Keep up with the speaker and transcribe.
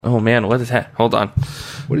Oh man, what is that? Hold on.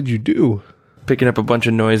 What did you do? Picking up a bunch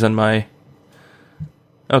of noise on my...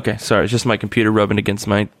 Okay, sorry. It's just my computer rubbing against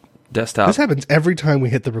my desktop. This happens every time we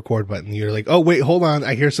hit the record button. You're like, oh, wait, hold on.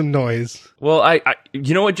 I hear some noise. Well, I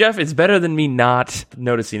you know what, Jeff? It's better than me not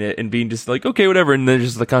noticing it and being just like, okay, whatever. And then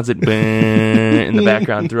just the constant in the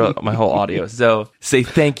background throughout my whole audio. So say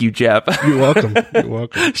thank you, Jeff. You're welcome. You're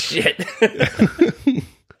welcome. Shit.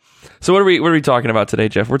 So what are we talking about today,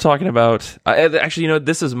 Jeff? We're talking about, actually,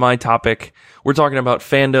 this is my topic. We're talking about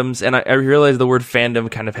fandoms, and I realize the word fandom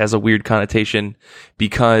kind of has a weird connotation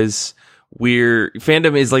because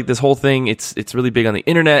fandom is like this whole thing. It's really big on the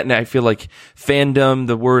internet, and I feel like fandom,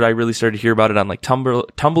 the word, I really started to hear about it on like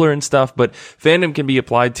Tumblr and stuff, but fandom can be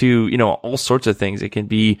applied to, all sorts of things. It can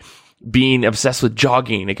be being obsessed with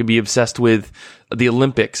jogging. It could be obsessed with the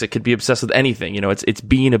Olympics. It could be obsessed with anything. It's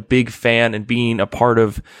being a big fan and being a part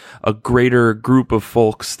of a greater group of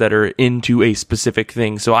folks that are into a specific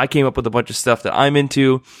thing. So I came up with a bunch of stuff that I'm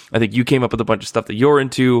into. I think you came up with a bunch of stuff that you're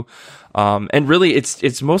into. And really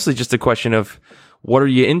it's mostly just a question of what are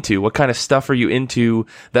you into? What kind of stuff are you into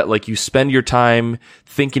that like you spend your time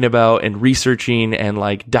thinking about and researching and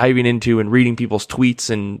like diving into and reading people's tweets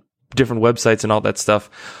and different websites and all that stuff.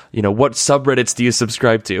 What subreddits do you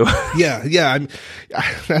subscribe to? Yeah.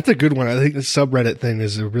 That's a good one. I think the subreddit thing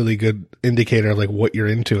is a really good indicator of like what you're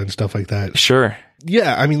into and stuff like that. Sure.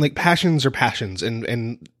 Yeah. I mean, like passions are passions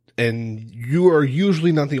and you are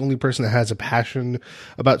usually not the only person that has a passion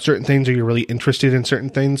about certain things or you're really interested in certain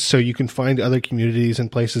things. So you can find other communities and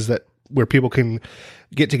places where people can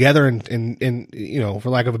get together and for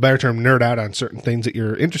lack of a better term, nerd out on certain things that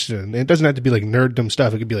you're interested in. And it doesn't have to be like nerddom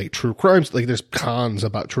stuff. It could be like true crimes. Like there's cons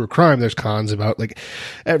about true crime. There's cons about like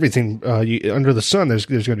everything, under the sun. There's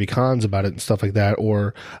going to be cons about it and stuff like that.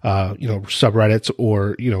 Or, subreddits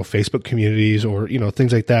or, Facebook communities or,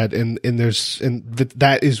 things like that. And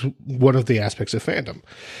that is one of the aspects of fandom.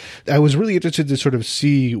 I was really interested to sort of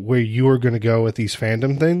see where you were going to go with these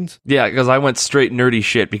fandom things. Yeah, because I went straight nerdy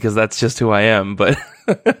shit because that's just who I am, but...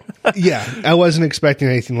 Yeah, I wasn't expecting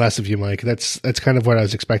anything less of you, Mike. That's kind of what I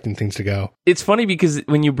was expecting things to go. It's funny because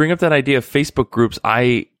when you bring up that idea of Facebook groups,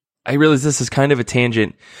 I realize this is kind of a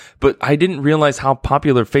tangent, but I didn't realize how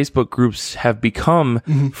popular Facebook groups have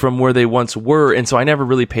become from where they once were. And so I never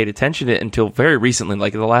really paid attention to it until very recently,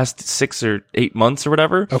 like the last 6 or 8 months or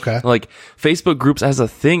whatever. Okay. Like Facebook groups as a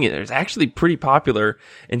thing is actually pretty popular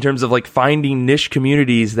in terms of like finding niche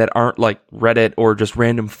communities that aren't like Reddit or just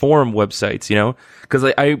random forum websites, Cause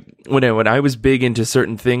when I was big into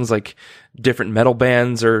certain things like different metal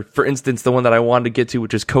bands or for instance, the one that I wanted to get to,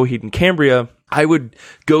 which is Coheed and Cambria, I would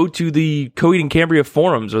go to the Coheed and Cambria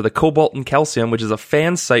forums or the Cobalt and Calcium, which is a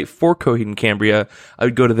fan site for Coheed and Cambria. I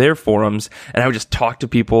would go to their forums and I would just talk to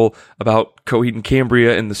people about Coheed and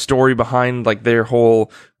Cambria and the story behind like their whole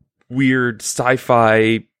weird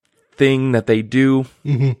sci-fi thing that they do.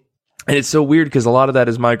 Mm-hmm. And it's so weird because a lot of that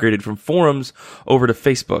is migrated from forums over to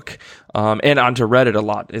Facebook, and onto Reddit a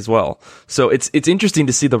lot as well. So it's interesting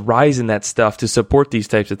to see the rise in that stuff to support these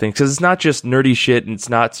types of things because it's not just nerdy shit and it's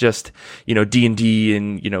not just, D&D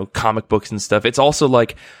and, comic books and stuff. It's also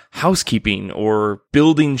like housekeeping or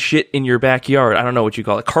building shit in your backyard. I don't know what you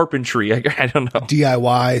call it. Carpentry. I don't know.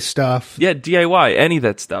 DIY stuff. Yeah, DIY, any of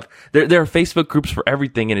that stuff. There are Facebook groups for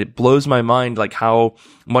everything, and it blows my mind like how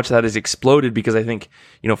much that has exploded because I think,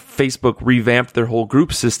 Facebook revamped their whole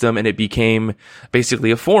group system and it became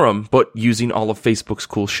basically a forum, but using all of Facebook's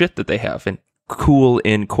cool shit that they have, and cool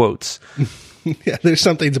in quotes. Yeah, there's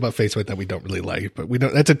some things about Facebook that we don't really like, but we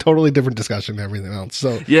don't. That's a totally different discussion than everything else.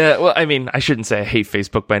 So yeah, well, I mean, I shouldn't say I hate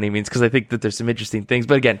Facebook by any means because I think that there's some interesting things,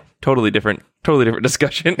 but again, totally different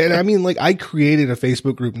discussion. And I mean, like I created a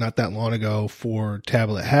Facebook group not that long ago for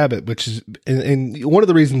Tablet Habit, which is, and one of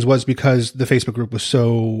the reasons was because the Facebook group was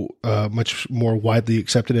so much more widely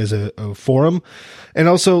accepted as a forum, and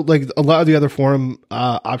also like a lot of the other forum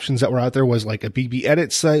options that were out there was like a BB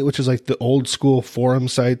Edit site, which is like the old school forum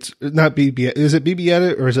sites, not BB. Is it BB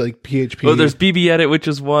Edit or is it like PHP? Well, there's BB Edit, which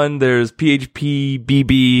is one. There's PHP,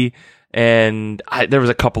 BB, and there was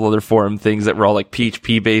a couple other forum things that were all like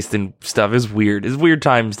PHP based and stuff. It's weird. It's weird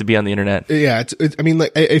times to be on the internet. Yeah, I mean,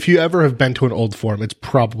 like if you ever have been to an old forum, it's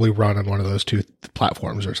probably run on one of those two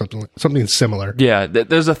platforms or something similar. Yeah,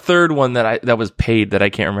 there's a third one that was paid that I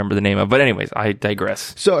can't remember the name of. But anyways, I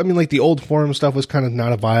digress. So I mean, like the old forum stuff was kind of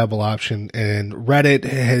not a viable option, and Reddit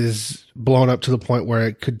has blown up to the point where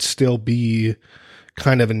it could still be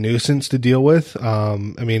kind of a nuisance to deal with. I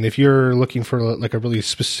mean, if you're looking for like a really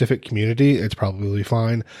specific community, it's probably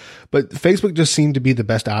fine. But Facebook just seemed to be the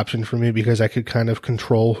best option for me because I could kind of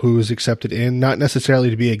control who is accepted in, not necessarily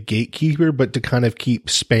to be a gatekeeper, but to kind of keep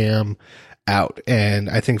spam out. And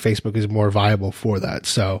I think Facebook is more viable for that.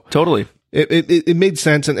 So Totally. it made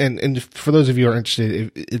sense. And for those of you who are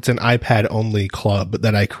interested, it's an iPad only club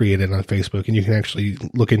that I created on Facebook, and you can actually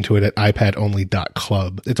look into it at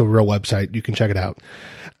iPadonly.club. It's a real website. You can check it out.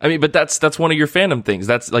 I mean, but that's one of your fandom things.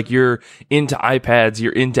 That's like, you're into iPads,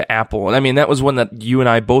 you're into Apple. And I mean, that was one that you and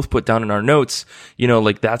I both put down in our notes. You know,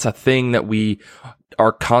 like, that's a thing that we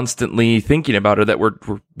are constantly thinking about, or that we're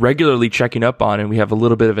regularly checking up on, and we have a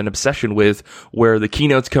little bit of an obsession with, where the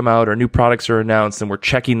keynotes come out or new products are announced, and we're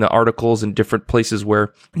checking the articles in different places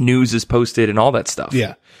where news is posted and all that stuff.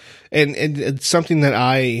 Yeah. And it's something that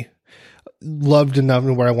I loved enough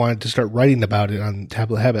and where I wanted to start writing about it on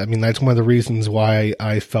Tablet Habit. I mean, that's one of the reasons why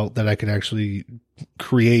I felt that I could actually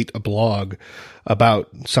create a blog about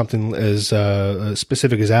something as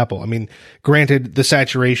specific as Apple. I mean, granted, the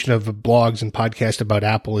saturation of blogs and podcasts about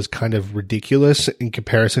Apple is kind of ridiculous in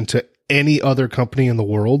comparison to any other company in the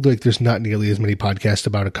world. Like, there's not nearly as many podcasts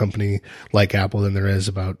about a company like Apple than there is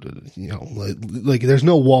about, you know, like there's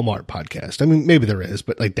no Walmart podcast. I mean, maybe there is,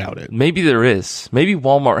 but I doubt it. Maybe there is. Maybe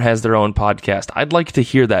Walmart has their own podcast. I'd like to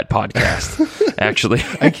hear that podcast, actually.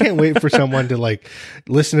 I can't wait for someone to like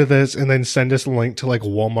listen to this and then send us a link to like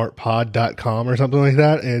walmartpod.com or something like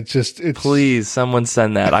that. And it's please, someone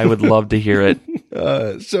send that. I would love to hear it.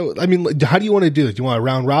 So, I mean, how do you want to do it? Do you want to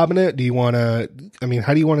round robin it? Do you want to, I mean,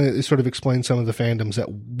 how do you want to sort of explain some of the fandoms that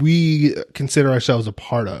we consider ourselves a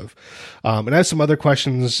part of? And I have some other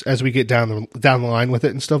questions as we get down the line with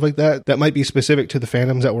it and stuff like that, that might be specific to the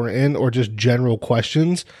fandoms that we're in, or just general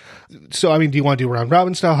questions. So, I mean, do you want to do round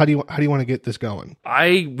robin style? How do you want to get this going?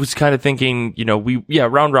 I was kind of thinking, you know,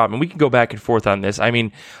 round robin. We can go back and forth on this. I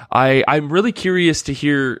mean, I'm really curious to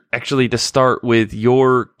hear, actually, to start with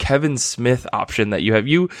your Kevin Smith option that you have.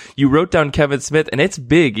 You wrote down Kevin Smith, and it's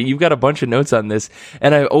big. You've got a bunch of notes on this,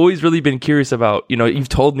 and I've always really been curious about, you know, you've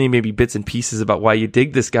told me maybe bits and pieces about why you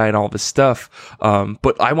dig this guy and all this stuff.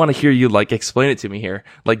 But I want to hear you like explain it to me here.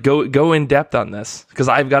 Like, go in depth on this, because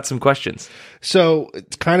I've got some questions. So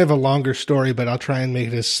it's kind of a longer story, but I'll try and make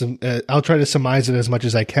it I'll try to surmise it as much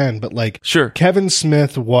as I can. But like, sure, Kevin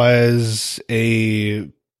Smith was a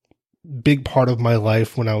big part of my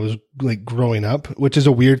life when I was like growing up, which is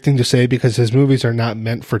a weird thing to say because his movies are not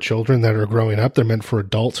meant for children that are growing up. They're meant for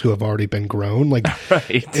adults who have already been grown. Like,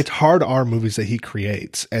 right. It's hard R movies that he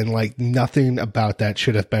creates, and like nothing about that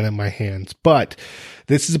should have been in my hands. But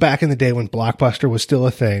this is back in the day when Blockbuster was still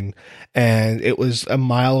a thing, and it was a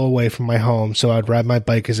mile away from my home. So I'd ride my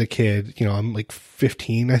bike as a kid. You know, I'm like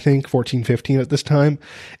 15, I think, 14, 15 at this time.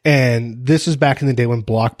 And this is back in the day when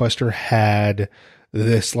Blockbuster had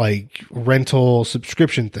this like rental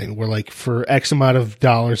subscription thing where like for X amount of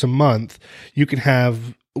dollars a month, you can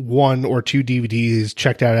have 1 or 2 DVDs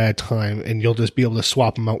checked out at a time, and you'll just be able to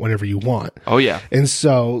swap them out whenever you want. Oh yeah. And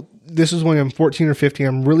so this is when I'm 14 or 15.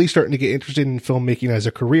 I'm really starting to get interested in filmmaking as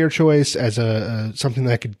a career choice, as a something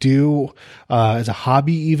that I could do, as a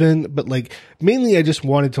hobby even. But like mainly I just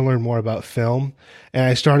wanted to learn more about film. And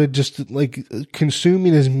I started just like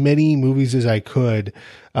consuming as many movies as I could,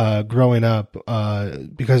 growing up,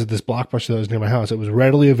 because of this Blockbuster that was near my house. It was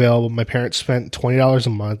readily available. My parents spent $20 a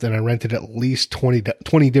month, and I rented at least 20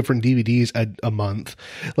 different DVDs a month.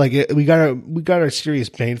 Like we got our serious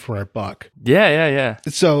bang for our buck. Yeah.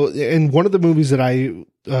 So, and one of the movies that I,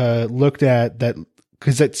 looked at that,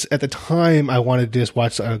 because at the time I wanted to just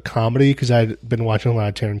watch a comedy because I'd been watching a lot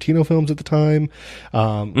of Tarantino films at the time.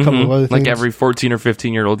 A couple of other things. Like every 14 or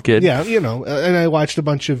 15-year-old kid. Yeah, you know, and I watched a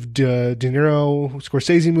bunch of De Niro,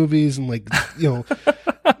 Scorsese movies, and like, you know,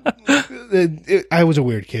 I was a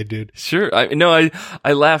weird kid, dude. Sure.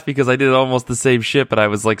 I laugh because I did almost the same shit, but I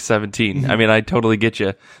was like 17. I mean, I totally get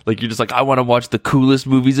you. Like, you're just like, I want to watch the coolest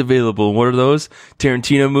movies available. What are those?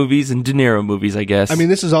 Tarantino movies and De Niro movies, I guess. I mean,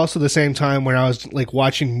 this is also the same time when I was like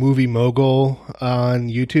watching Movie Mogul on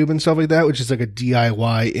YouTube and stuff like that, which is like a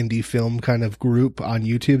DIY indie film kind of group on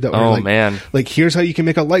YouTube that were like, here's how you can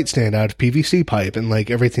make a light stand out of PVC pipe and like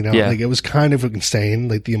everything else. Yeah. Like, it was kind of insane,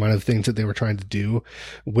 like the amount of things that they were trying to do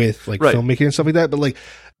with like filmmaking and stuff like that.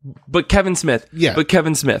 But Kevin Smith.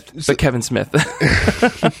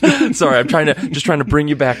 Sorry, I'm trying to bring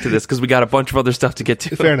you back to this because we got a bunch of other stuff to get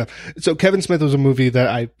to. Fair enough. So Kevin Smith was a movie that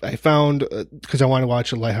I found because I wanted to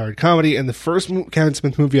watch a lighthearted comedy, and the first Kevin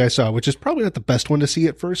Smith movie I saw, which is probably not the best one to see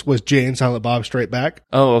at first, was Jay and Silent Bob Strike Back.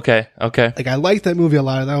 Oh, okay. Like, I liked that movie a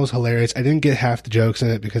lot. That was hilarious. I didn't get half the jokes in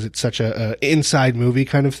it because it's such a inside movie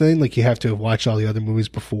kind of thing. Like, you have to have watched all the other movies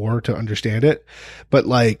before to understand it. But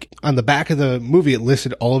like on the back of the movie, it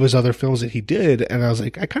listed all of his other films that he did, and I was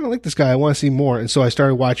like, I kind of like this guy. I want to see more. And so I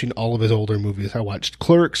started watching all of his older movies. I watched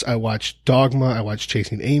Clerks, I watched Dogma, I watched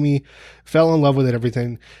Chasing Amy, fell in love with it,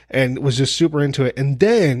 everything, and was just super into it. And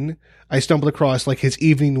then I stumbled across like his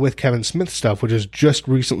Evening with Kevin Smith stuff, which is just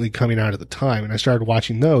recently coming out at the time. And I started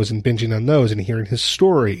watching those and binging on those and hearing his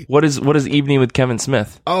story. What is Evening with Kevin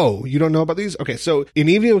Smith? Oh, you don't know about these? Okay. So in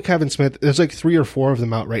Evening with Kevin Smith, there's like 3 or 4 of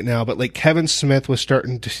them out right now, but like Kevin Smith was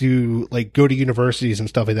starting to like go to universities and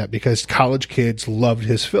stuff like that because college kids loved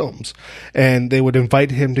his films and they would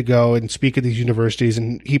invite him to go and speak at these universities.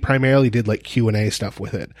 And he primarily did like Q&A stuff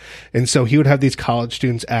with it. And so he would have these college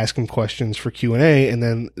students ask him questions for Q&A. And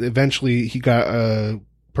then eventually he got a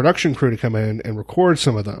production crew to come in and record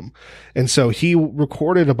some of them. And so he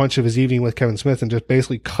recorded a bunch of his Evening with Kevin Smith and just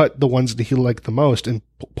basically cut the ones that he liked the most and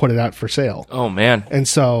put it out for sale. Oh man. And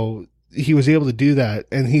so he was able to do that.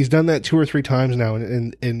 And he's done that 2 or 3 times now.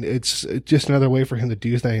 And it's just another way for him to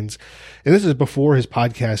do things. And this is before his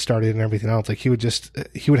podcast started and everything else. Like he would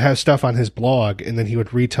have stuff on his blog and then he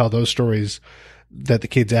would retell those stories that the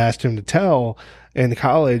kids asked him to tell in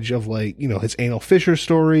college of like, you know, his Anal Fisher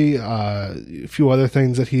story, a few other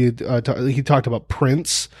things that he talked about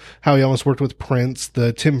Prince, how he almost worked with Prince,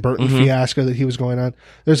 the Tim Burton fiasco that he was going on.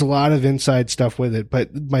 There's a lot of inside stuff with it,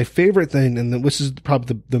 but my favorite thing, and this is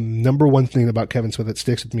probably the number one thing about Kevin Smith that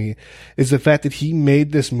sticks with me, is the fact that he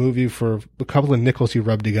made this movie for a couple of nickels he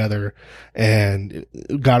rubbed together and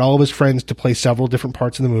got all of his friends to play several different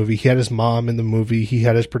parts in the movie. He had his mom in the movie. He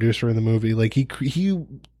had his producer in the movie. Like he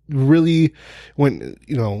really went,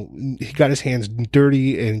 you know, he got his hands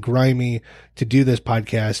dirty and grimy to do this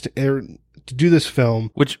podcast, to do this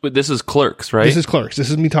film. This is Clerks, right? This is Clerks. This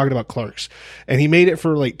is me talking about Clerks. And he made it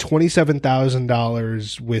for like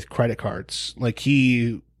 $27,000 with credit cards. Like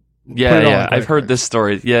he... Yeah. I've heard this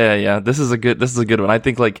story. Yeah. This is a good one. I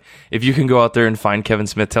think like if you can go out there and find Kevin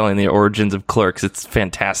Smith telling the origins of Clerks, it's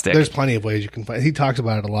fantastic. There's plenty of ways you can find. He talks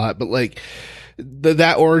about it a lot, but like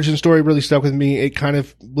that origin story really stuck with me. It kind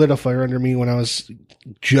of lit a fire under me when I was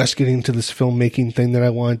just getting into this filmmaking thing that I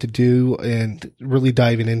wanted to do and really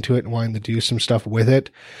diving into it and wanting to do some stuff with it.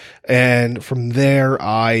 And from there,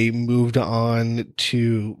 I moved on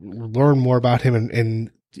to learn more about him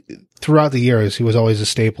and throughout the years, he was always a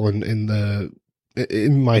staple in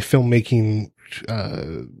my filmmaking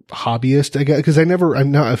hobbyist, I guess, because I'm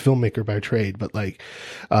not a filmmaker by trade, but like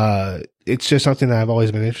it's just something that I've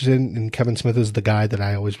always been interested in. And Kevin Smith is the guy that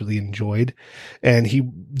I always really enjoyed. And he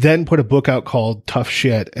then put a book out called Tough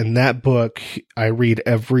Shit, and that book I read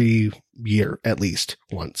every year at least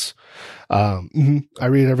once. I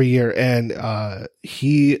read it every year, and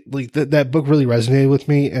he like that book really resonated with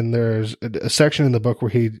me. And there's a section in the book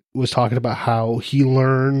where he was talking about how he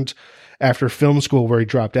learned after film school, where he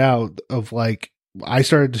dropped out, of like, I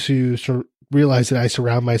started to sort of realize that I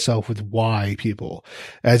surround myself with why people,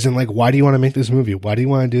 as in like, why do you want to make this movie? Why do you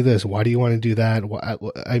want to do this? Why do you want to do that? Why,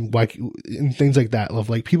 and things like that, of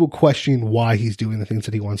like people questioning why he's doing the things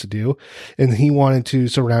that he wants to do. And he wanted to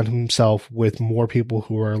surround himself with more people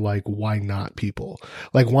who are like, why not people?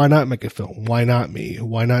 Like, why not make a film? Why not me?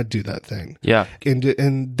 Why not do that thing? Yeah.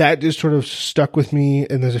 And that just sort of stuck with me.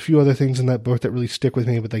 And there's a few other things in that book that really stick with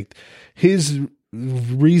me, but like his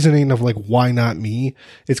reasoning of like, why not me?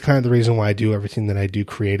 It's kind of the reason why I do everything that I do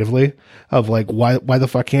creatively, of like, why the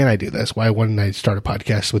fuck can't I do this? Why wouldn't I start a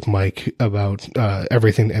podcast with Mike about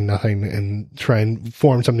everything and nothing and try and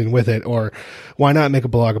form something with it? Or why not make a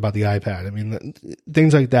blog about the iPad? I mean,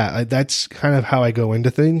 things like that. That's kind of how I go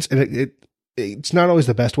into things. And it's not always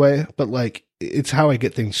the best way, but like, it's how I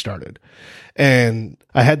get things started. And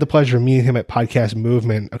I had the pleasure of meeting him at Podcast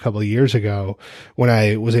Movement a couple of years ago when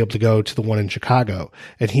I was able to go to the one in Chicago,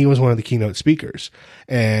 and he was one of the keynote speakers.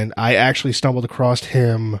 And I actually stumbled across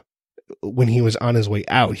him when he was on his way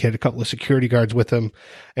out. He had a couple of security guards with him,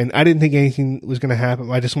 and I didn't think anything was going to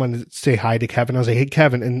happen. I just wanted to say hi to Kevin. I was like, "Hey,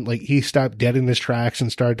 Kevin." And like, he stopped dead in his tracks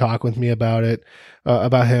and started talking with me about it,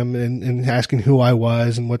 about him and asking who I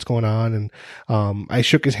was and what's going on. And, I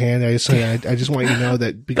shook his hand. I just want you to know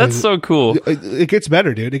that because that's so cool. It gets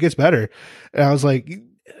better, dude. It gets better. And I was like,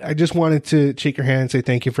 I just wanted to shake your hand and say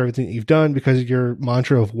thank you for everything that you've done, because of your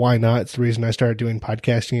mantra of why not. It's the reason I started doing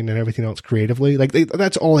podcasting and everything else creatively. Like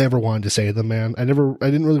that's all I ever wanted to say to them, man. I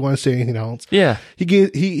didn't really want to say anything else. Yeah. He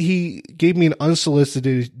gave me an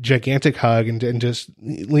unsolicited gigantic hug and just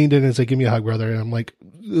leaned in and said, "Give me a hug, brother." And I'm like,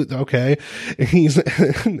 okay.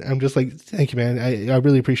 And I'm just like, "Thank you, man. I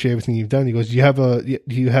really appreciate everything you've done." He goes, do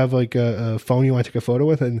you have like a phone you want to take a photo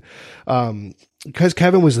with? And, because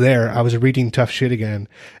Kevin was there, I was reading Tough Shit again,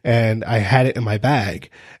 and I had it in my bag.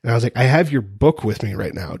 And I was like, "I have your book with me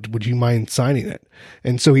right now. Would you mind signing it?"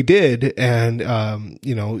 And so he did. And,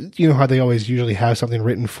 you know how they always usually have something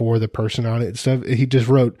written for the person on it and stuff. He just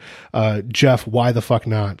wrote, "Jeff, why the fuck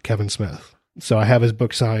not, Kevin Smith." So I have his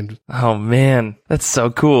book signed. Oh man, that's so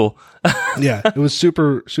cool. Yeah, it was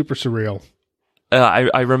super, super surreal.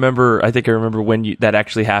 I remember, I think I remember when that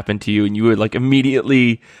actually happened to you, and you would like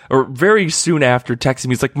immediately or very soon after texting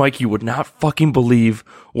me. It's like, Mike, you would not fucking believe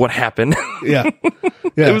what happened. Yeah.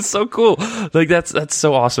 It was so cool. Like that's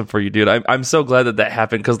so awesome for you, dude. I'm so glad that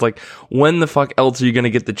happened, because like, when the fuck else are you going to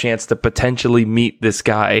get the chance to potentially meet this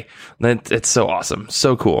guy? It's so awesome.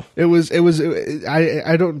 So cool.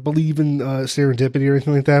 I don't believe in serendipity or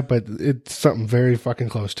anything like that, but it's something very fucking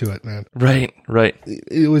close to it, man. Right.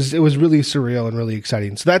 It was really surreal and really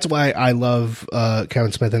exciting. So that's why I love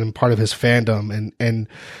Kevin Smith, and I'm part of his fandom,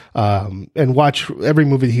 and watch every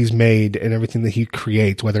movie he's made and everything that he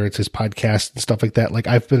creates, whether it's his podcast and stuff like that. Like,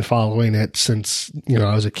 I've been following it since,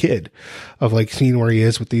 I was a kid, of like seeing where he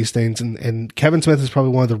is with these things. And Kevin Smith is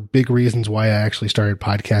probably one of the big reasons why I actually started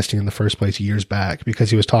podcasting in the first place years back, because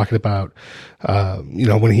he was talking about,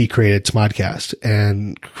 when he created Smodcast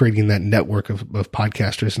and creating that network of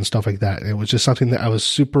podcasters and stuff like that. And it was just something that I was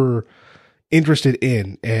super interested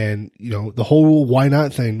in, and the whole why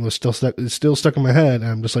not thing was still stuck in my head, and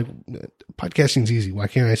I'm just like, podcasting's easy, why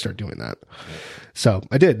can't I start doing that? So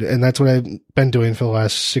I did, and that's what I've been doing for the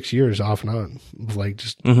last 6 years, off and on, of like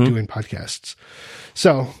just doing podcasts.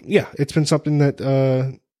 So yeah, it's been something that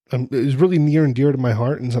is really near and dear to my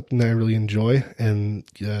heart, and something that I really enjoy. And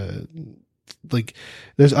like,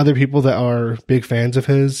 there's other people that are big fans of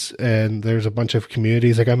his, and there's a bunch of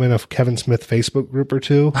communities. Like, I'm in a Kevin Smith Facebook group or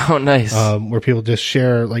two. Oh, nice. Where people just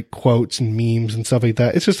share like quotes and memes and stuff like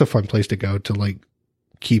that. It's just a fun place to go to like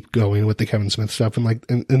keep going with the Kevin Smith stuff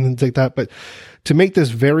and things like that. But to make this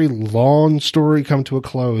very long story come to a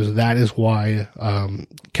close, that is why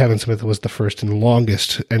Kevin Smith was the first and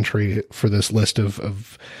longest entry for this list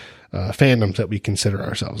of fandoms that we consider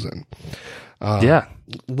ourselves in. Yeah.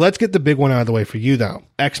 Let's get the big one out of the way for you, though.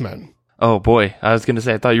 X-Men. Oh boy, I was gonna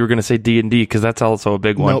say, I thought you were gonna say D&D, because that's also a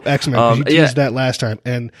big one. No, X-Men. 'Cause you teased that last time,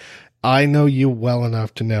 and I know you well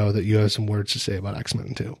enough to know that you have some words to say about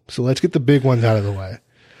X-Men too. So let's get the big ones out of the way.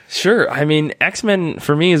 Sure. I mean, X-Men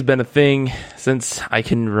for me has been a thing since I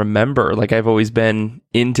can remember. Like, I've always been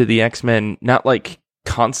into the X-Men, not like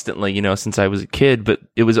constantly, since I was a kid, but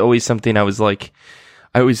it was always something I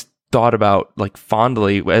always thought about like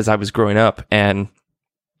fondly as I was growing up. And,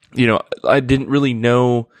 I didn't really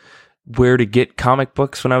know where to get comic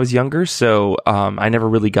books when I was younger. So, I never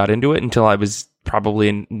really got into it until I was probably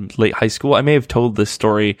in late high school. I may have told this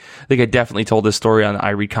story. I think I definitely told this story on I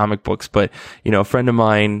Read Comic Books, but a friend of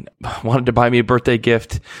mine wanted to buy me a birthday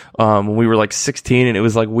gift, when we were like 16, and it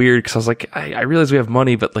was like weird, because I was like, I realize we have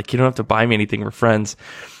money, but like, you don't have to buy me anything, we're friends.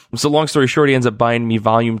 So long story short, he ends up buying me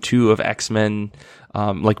volume 2 of X-Men,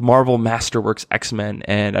 like Marvel Masterworks X-Men,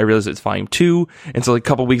 and I realized it's volume 2. And so like a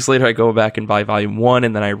couple weeks later, I go back and buy volume 1,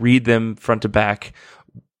 and then I read them front to back,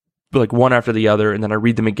 like one after the other, and then I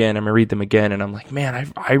read them again, and I read them again, and I'm like,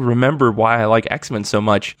 man, I remember why I like X-Men so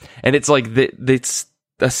much. And it's like, it's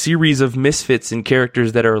a series of misfits and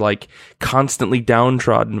characters that are like constantly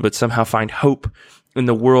downtrodden, but somehow find hope in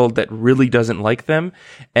the world that really doesn't like them.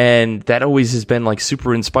 And that always has been like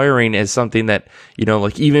super inspiring as something that,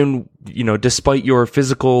 like, even, despite your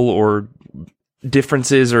physical or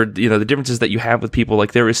differences, or the differences that you have with people,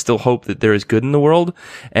 like, there is still hope that there is good in the world,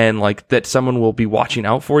 and like that someone will be watching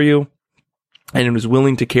out for you and is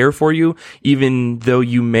willing to care for you, even though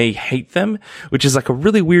you may hate them, which is like a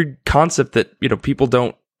really weird concept that, people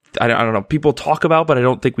don't, I don't know, people talk about, but I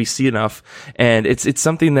don't think we see enough. And it's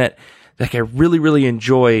something that, like, I really, really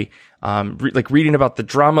enjoy, like reading about the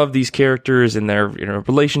drama of these characters and their,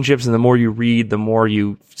 relationships. And the more you read, the more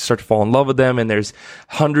you start to fall in love with them. And there's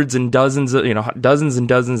hundreds and dozens of, dozens and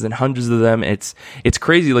dozens and hundreds of them. It's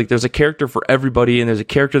crazy. Like, there's a character for everybody, and there's a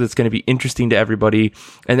character that's going to be interesting to everybody.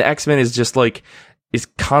 And the X-Men is just like, is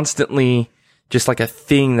constantly just like a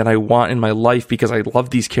thing that I want in my life, because I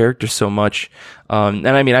love these characters so much. And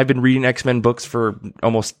I mean, I've been reading X-Men books for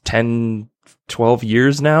almost 12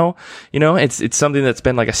 years now. It's something that's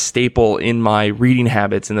been like a staple in my reading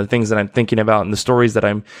habits, and the things that I'm thinking about, and the stories that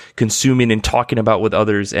I'm consuming and talking about with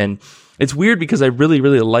others. And it's weird, because I really,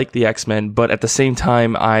 really like the X-Men, but at the same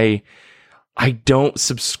time, I don't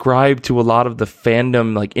subscribe to a lot of the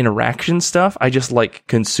fandom, like, interaction stuff. I just like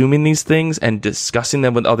consuming these things and discussing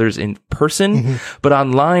them with others in person. Mm-hmm. But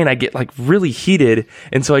online, I get like really heated.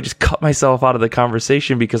 And so I just cut myself out of the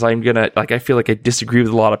conversation, because I feel like I disagree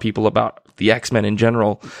with a lot of people about the X-Men in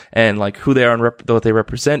general, and like who they are and what they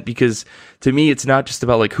represent. Because to me, it's not just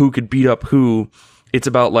about like who could beat up who. It's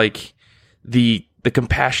about like the the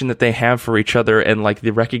compassion that they have for each other, and like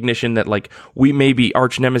the recognition that like we may be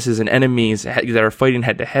arch nemesis and enemies that are fighting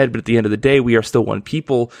head to head, but at the end of the day, we are still one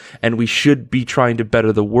people, and we should be trying to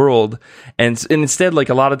better the world. And instead, like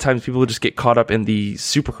a lot of times people just get caught up in the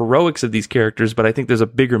super heroics of these characters, but I think there's a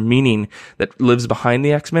bigger meaning that lives behind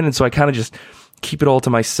the X-Men. And so I kind of just keep it all to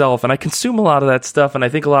myself, and I consume a lot of that stuff, and I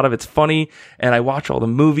think a lot of it's funny, and I watch all the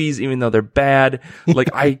movies, even though they're bad. Like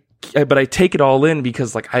but I take it all in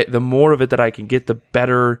because like the more of it that I can get, the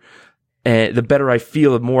better I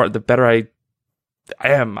feel, the better I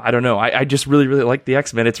am. I don't know. I just really, really like the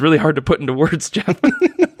X-Men. It's really hard to put into words, Jeff,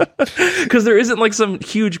 because there isn't like some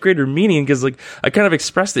huge greater meaning, because like I kind of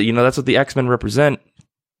expressed it, that's what the X-Men represent.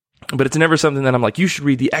 But it's never something that I'm like, you should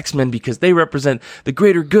read the X-Men because they represent the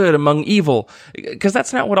greater good among evil. Because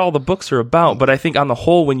that's not what all the books are about. But I think on the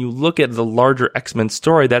whole, when you look at the larger X-Men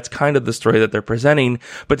story, that's kind of the story that they're presenting.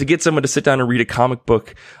 But to get someone to sit down and read a comic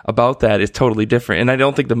book about that is totally different. And I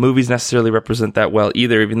don't think the movies necessarily represent that well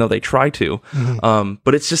either, even though they try to. Mm-hmm.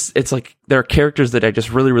 But it's like there are characters that I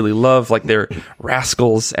just really, really love. Like they're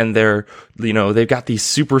rascals, and they're, they've got these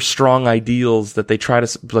super strong ideals that they try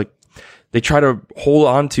to hold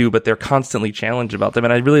on to, but they're constantly challenged about them.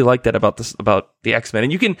 And I really like that about the X-Men.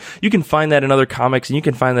 And you can find that in other comics, and you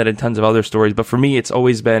can find that in tons of other stories. But for me, it's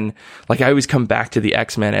always been like, I always come back to the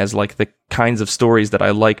X-Men as like the kinds of stories that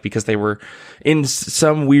I like, because they were in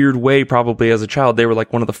some weird way, probably as a child, they were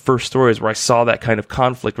like one of the first stories where I saw that kind of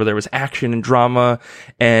conflict, where there was action and drama,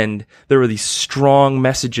 and there were these strong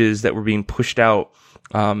messages that were being pushed out,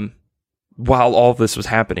 while all of this was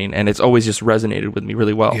happening. And it's always just resonated with me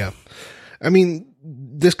really well. Yeah. I mean,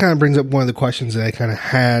 this kind of brings up one of the questions that I kind of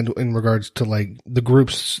had in regards to like the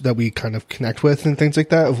groups that we kind of connect with and things like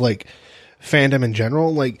that, of like fandom in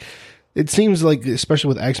general. Like, it seems like, especially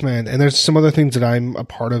with X-Men, and there's some other things that I'm a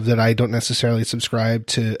part of that I don't necessarily subscribe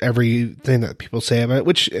to everything that people say about it,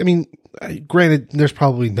 which, I mean, granted, there's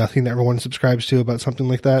probably nothing that everyone subscribes to about something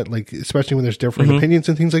like that, like, especially when there's different opinions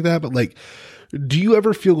and things like that. But like, do you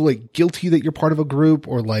ever feel like guilty that you're part of a group,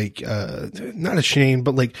 or like, not ashamed,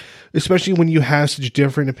 but like, especially when you have such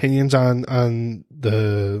different opinions on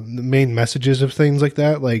the main messages of things like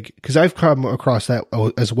that? Like, cause I've come across that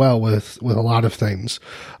as well with a lot of things.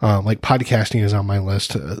 Like podcasting is on my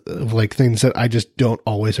list of like things that I just don't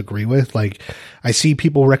always agree with. Like, I see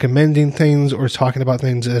people recommending things or talking about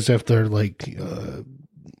things as if they're like,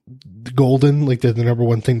 golden, like they're the number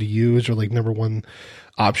one thing to use, or like number one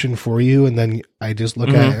option for you. And then I just look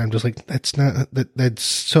at it and I'm just like, that's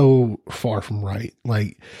so far from right.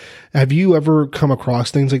 Like, have you ever come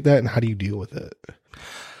across things like that, and how do you deal with it?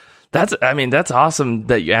 That's awesome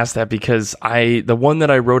that you asked that, because the one that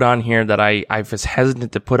I wrote on here that I was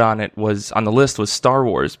hesitant to put on the list was Star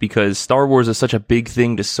Wars, because Star Wars is such a big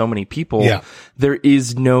thing to so many people. Yeah. There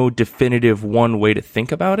is no definitive one way to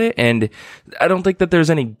think about it. And I don't think that there's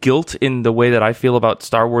any guilt in the way that I feel about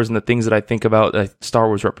Star Wars and the things that I think about that Star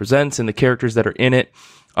Wars represents and the characters that are in it.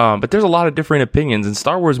 But there's a lot of different opinions, and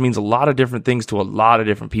Star Wars means a lot of different things to a lot of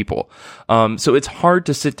different people. So it's hard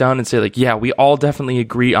to sit down and say like, yeah, we all definitely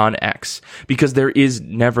agree on X, because there is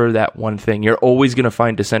never that one thing. You're always going to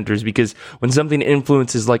find dissenters, because when something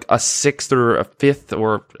influences like a sixth or a fifth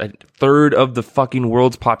or a third of the fucking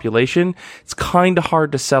world's population, it's kind of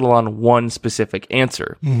hard to settle on one specific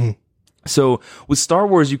answer. Mm-hmm. So with Star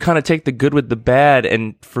Wars, you kind of take the good with the bad.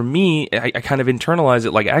 And for me, I kind of internalize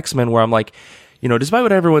it like X-Men, where I'm like, despite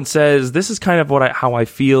what everyone says, this is kind of how I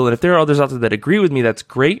feel. And if there are others out there that agree with me, that's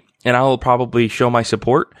great. And I'll probably show my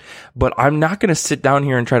support. But I'm not going to sit down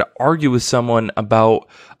here and try to argue with someone about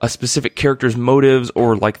a specific character's motives,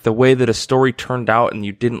 or like the way that a story turned out and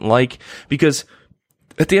you didn't like. Because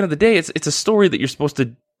at the end of the day, it's a story that you're supposed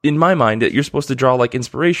to, in my mind, that you're supposed to draw like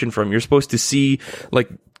inspiration from. You're supposed to see like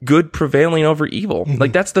good prevailing over evil. Mm-hmm.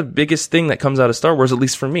 Like, that's the biggest thing that comes out of Star Wars, at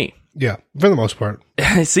least for me. Yeah, for the most part.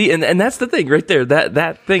 See, and that's the thing right there.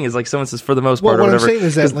 That thing is like, someone says for the most part. Well, what I'm saying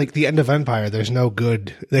is that like the end of Empire, there's no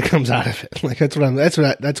good that comes out of it. Like, that's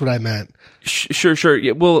what I meant. Sure.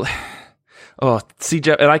 Yeah, well. Oh, see,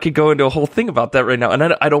 Jeff, and I could go into a whole thing about that right now, and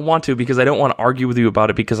I don't want to, because I don't want to argue with you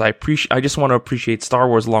about it, because I just want to appreciate Star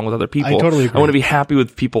Wars along with other people. I totally agree. I want to be happy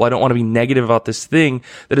with people. I don't want to be negative about this thing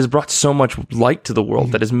that has brought so much light to the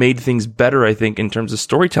world, that has made things better, I think, in terms of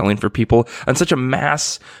storytelling for people, and such a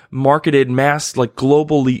mass-marketed, like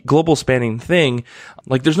global spanning thing.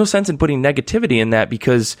 Like, there's no sense in putting negativity in that,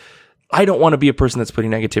 because I don't want to be a person that's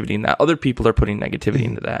putting negativity in that. Other people are putting negativity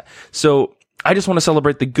into that. So I just want to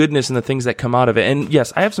celebrate the goodness and the things that come out of it. And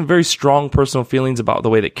yes, I have some very strong personal feelings about the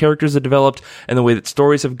way that characters have developed and the way that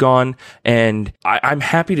stories have gone. And I'm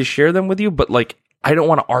happy to share them with you. But like, I don't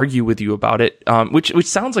want to argue with you about it, which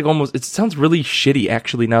sounds like it sounds really shitty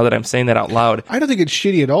actually now that I'm saying that out loud. I don't think it's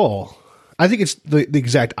shitty at all. I think it's the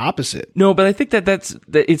exact opposite. No, but I think that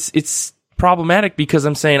it's problematic because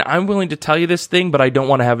I'm saying I'm willing to tell you this thing, but I don't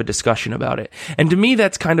want to have a discussion about it. And to me,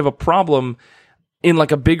 that's kind of a problem in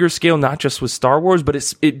like a bigger scale, not just with Star Wars, but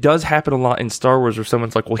it does happen a lot in Star Wars where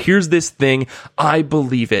someone's like, well, here's this thing. I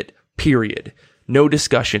believe it, period. No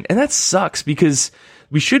discussion. And that sucks because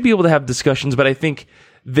we should be able to have discussions, but I think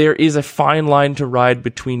there is a fine line to ride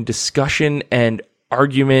between discussion and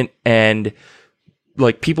argument and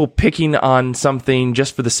like people picking on something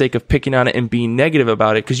just for the sake of picking on it and being negative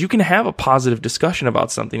about it. Cause you can have a positive discussion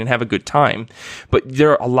about something and have a good time. But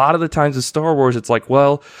there are a lot of the times with Star Wars, it's like,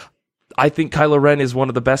 well, I think Kylo Ren is one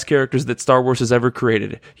of the best characters that Star Wars has ever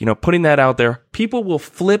created. You know, putting that out there, people will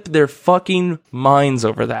flip their fucking minds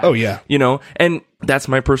over that. Oh, yeah. You know, and that's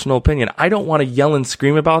my personal opinion. I don't want to yell and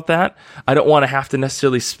scream about that. I don't want to have to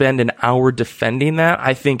necessarily spend an hour defending that.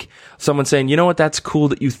 I think someone saying, you know what, that's cool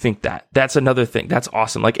that you think that. That's another thing. That's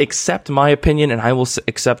awesome. Like, accept my opinion and I will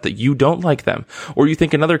accept that you don't like them or you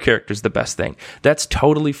think another character is the best thing. That's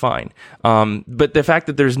totally fine. But the fact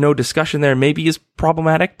that there's no discussion there maybe is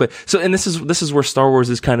problematic. But so, and this is where Star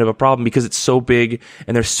Wars is kind of a problem because it's so big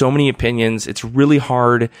and there's so many opinions. It's really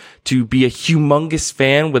hard to be a humongous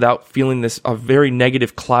fan without feeling a very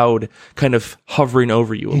negative cloud kind of hovering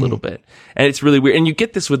over you a little bit. And it's really weird. And you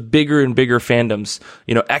get this with bigger and bigger fandoms.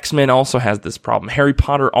 You know, X-Men also has this problem. Harry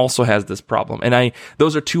Potter also has this problem. And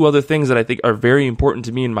those are two other things that I think are very important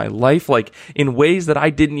to me in my life, like in ways that I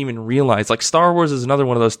didn't even realize. Like Star Wars is another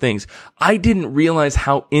one of those things. I didn't realize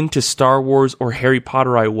how into Star Wars or Harry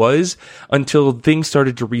Potter I was until things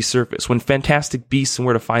started to resurface. When Fantastic Beasts and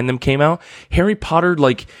Where to Find Them came out, Harry Potter,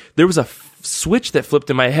 like, there was a switch that flipped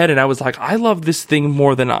in my head and I was like, I love this thing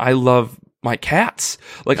more than I love my cats.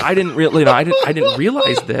 Like, I didn't really, I didn't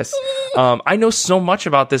realize this. I know so much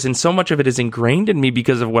about this and so much of it is ingrained in me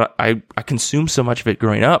because of what I consumed so much of it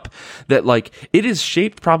growing up that like it has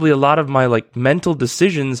shaped probably a lot of my like mental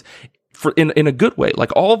decisions in a good way.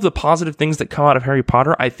 Like all of the positive things that come out of Harry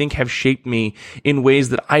Potter, I think have shaped me in ways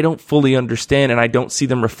that I don't fully understand and I don't see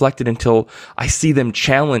them reflected until I see them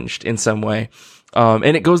challenged in some way.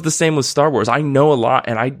 And it goes the same with Star Wars. I know a lot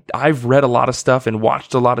and I've read a lot of stuff and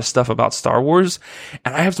watched a lot of stuff about Star Wars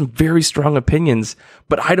and I have some very strong opinions,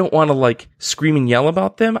 but I don't want to like scream and yell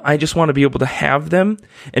about them. I just want to be able to have them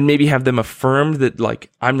and maybe have them affirmed that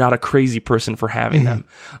like I'm not a crazy person for having them.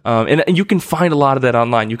 And you can find a lot of that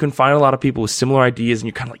online. You can find a lot of people with similar ideas and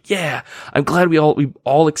you're kind of like, yeah, I'm glad we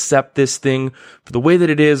all accept this thing for the way that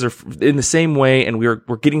it is or in the same way. And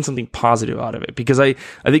we're getting something positive out of it because I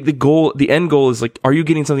think the end goal is like, are you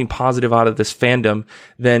getting something positive out of this fandom?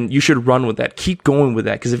 Then you should run with that. Keep going with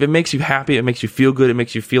that. Because if it makes you happy, it makes you feel good, it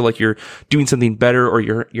makes you feel like you're doing something better or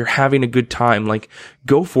you're having a good time, like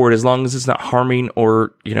go for it as long as it's not harming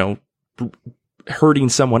or, you know, hurting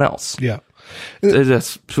someone else. Yeah. Let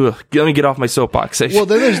me get off my soapbox. Well,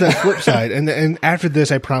 then there's that flip side, and after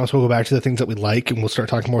this, I promise we'll go back to the things that we like, and we'll start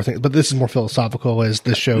talking more things. But this is more philosophical as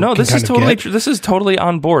this show. No, this is totally true. This is totally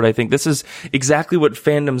on board. I think this is exactly what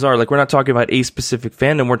fandoms are. Like we're not talking about a specific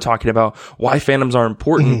fandom. We're talking about why fandoms are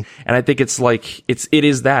important. And I think it's like it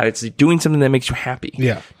is that it's doing something that makes you happy.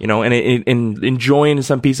 Yeah, you know, and enjoying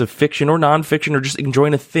some piece of fiction or nonfiction or just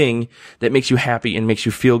enjoying a thing that makes you happy and makes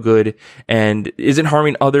you feel good and isn't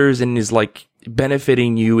harming others and is like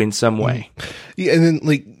benefiting you in some way. Yeah, and then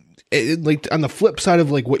like on the flip side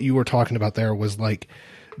of like what you were talking about there was like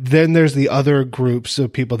then there's the other groups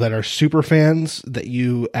of people that are super fans that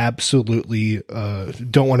you absolutely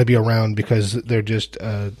don't want to be around because they're just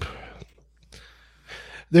kind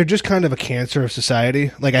of a cancer of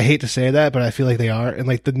society. Like I hate to say that, but I feel like they are. And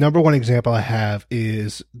like the number one example I have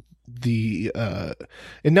is and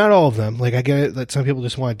not all of them, like I get it that some people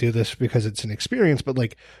just want to do this because it's an experience, but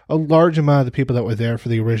like a large amount of the people that were there for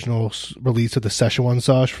the original release of the Szechuan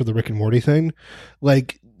sauce for the Rick and Morty thing,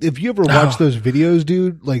 like if you ever watch those videos,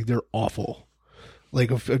 dude, like they're awful. Like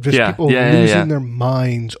of just people losing their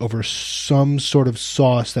minds over some sort of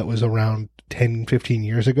sauce that was around 10, 15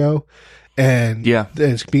 years ago. And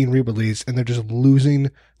it's being re-released and they're just losing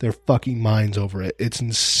their fucking minds over it. It's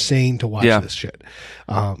insane to watch this shit.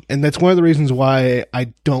 And that's one of the reasons why I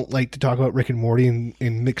don't like to talk about Rick and Morty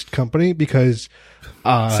in mixed company because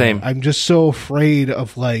Same. I'm just so afraid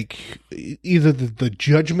of like either the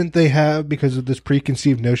judgment they have because of this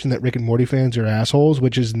preconceived notion that Rick and Morty fans are assholes,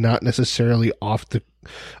 which is not necessarily off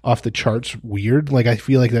the charts weird. Like I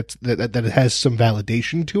feel like that it has some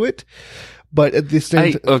validation to it. But at the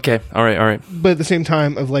same all right. But at the same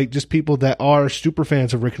time of like just people that are super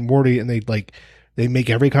fans of Rick and Morty and they like They make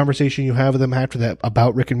every conversation you have with them after that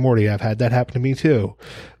about Rick and Morty. I've had that happen to me too.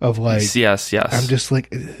 Of like, yes. I'm just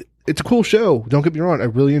like, it's a cool show. Don't get me wrong. I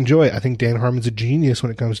really enjoy it. I think Dan Harmon's a genius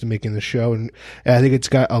when it comes to making the show. And I think it's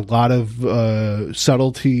got a lot of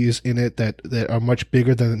subtleties in it that are much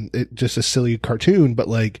bigger than just a silly cartoon. But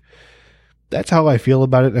like, that's how I feel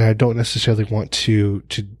about it. And I don't necessarily want to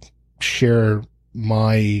share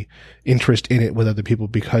my interest in it with other people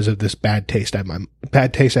because of this bad taste I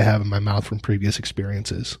have in my mouth from previous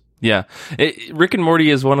experiences. Yeah. Rick and Morty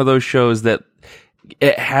is one of those shows that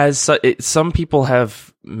it has, some people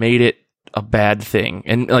have made it a bad thing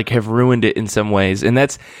and like have ruined it in some ways. And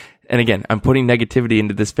again, I'm putting negativity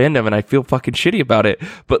into this fandom and I feel fucking shitty about it.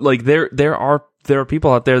 But like there are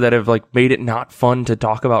people out there that have like made it not fun to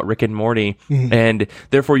talk about Rick and Morty, and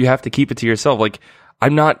therefore you have to keep it to yourself. Like,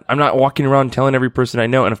 I'm not walking around telling every person I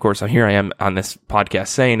know, and of course, here I am on this podcast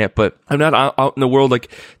saying it, but I'm not out in the world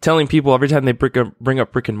like telling people every time they bring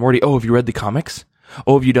up Rick and Morty, oh, have you read the comics?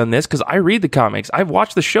 Oh, have you done this? Because I read the comics. I've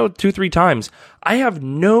watched the show 2-3 times. I have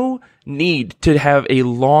no need to have a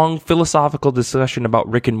long philosophical discussion about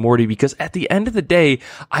Rick and Morty because at the end of the day,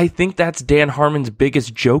 I think that's Dan Harmon's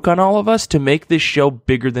biggest joke on all of us, to make this show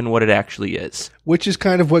bigger than what it actually is. Which is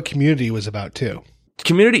kind of what Community was about too.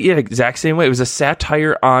 Community, yeah, exact same way. It was a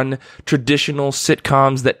satire on traditional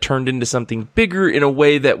sitcoms that turned into something bigger in a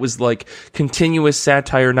way that was like continuous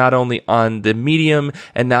satire, not only on the medium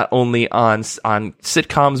and not only on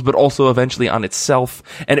sitcoms, but also eventually on itself.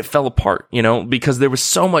 And it fell apart, because there was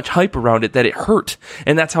so much hype around it that it hurt.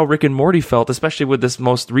 And that's how Rick and Morty felt, especially with this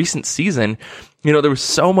most recent season. There was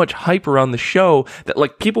so much hype around the show that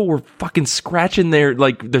like people were fucking scratching their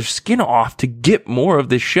skin off to get more of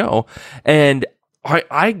this show. And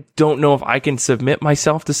I don't know if I can submit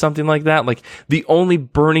myself to something like that. Like, the only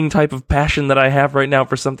burning type of passion that I have right now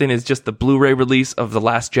for something is just the Blu-ray release of The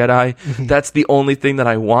Last Jedi. That's the only thing that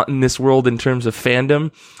I want in this world in terms of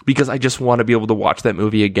fandom, because I just want to be able to watch that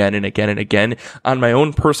movie again and again and again on my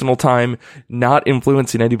own personal time, not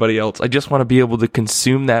influencing anybody else. I just want to be able to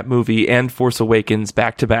consume that movie and Force Awakens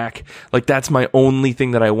back to back. Like, that's my only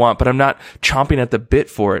thing that I want, but I'm not chomping at the bit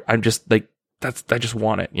for it. I'm just like, I just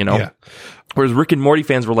want it, Yeah. Whereas Rick and Morty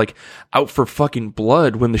fans were like out for fucking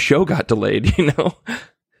blood when the show got delayed,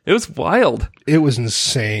 It was wild. It was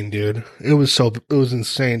insane, dude. It was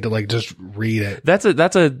insane to like just read it. That's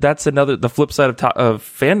another, the flip side of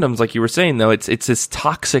fandoms, like you were saying though. It's this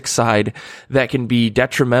toxic side that can be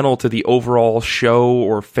detrimental to the overall show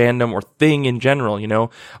or fandom or thing in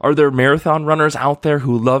general, Are there marathon runners out there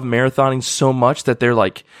who love marathoning so much that they're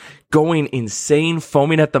like going insane,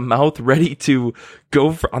 foaming at the mouth, ready to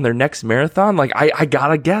go on their next marathon? Like, I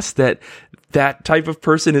gotta guess that type of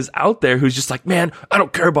person is out there who's just like, man, I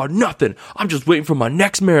don't care about nothing. I'm just waiting for my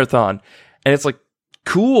next marathon. And it's like,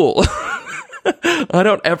 cool. I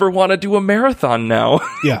don't ever want to do a marathon now.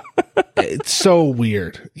 Yeah. It's so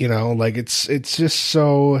weird, like it's just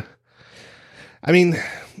so, I mean,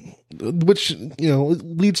 which,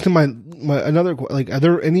 leads to my another, like, are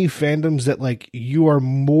there any fandoms that like you are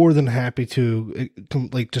more than happy to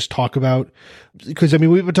like just talk about? Because I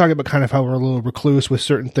mean, we've been talking about kind of how we're a little recluse with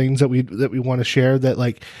certain things that we want to share, that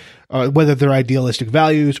like, whether they're idealistic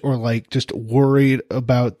values or like just worried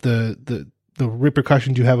about the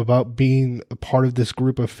repercussions you have about being a part of this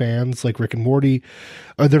group of fans like Rick and Morty.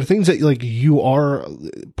 Are there things that like you are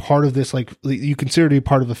part of this, like you consider to be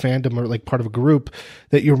part of a fandom or like part of a group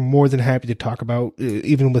that you're more than happy to talk about,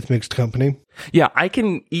 even with mixed company? Yeah, I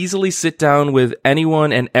can easily sit down with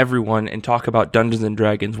anyone and everyone and talk about Dungeons and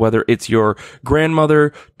Dragons, whether it's your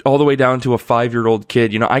grandmother all the way down to a 5-year-old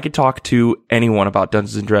kid. I could talk to anyone about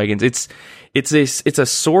Dungeons and Dragons. It's a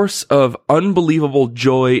source of unbelievable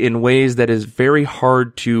joy in ways that is very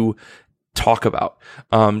hard to talk about.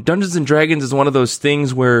 Dungeons and Dragons is one of those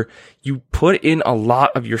things where you put in a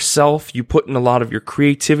lot of yourself, you put in a lot of your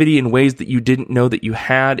creativity in ways that you didn't know that you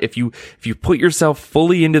had. If you put yourself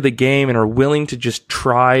fully into the game and are willing to just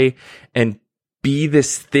try and be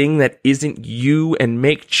this thing that isn't you and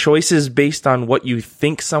make choices based on what you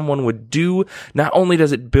think someone would do, not only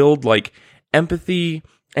does it build like empathy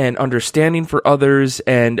and understanding for others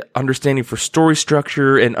and understanding for story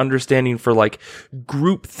structure and understanding for like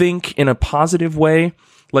group think in a positive way.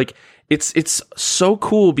 Like, it's so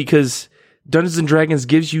cool because Dungeons and Dragons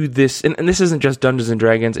gives you this, and this isn't just Dungeons and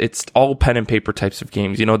Dragons, it's all pen and paper types of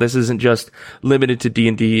games. This isn't just limited to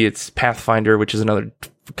D&D, it's Pathfinder, which is another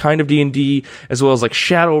kind of D&D, as well as like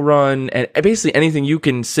Shadowrun, and basically anything you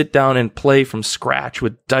can sit down and play from scratch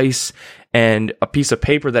with dice and a piece of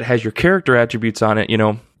paper that has your character attributes on it.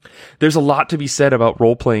 There's a lot to be said about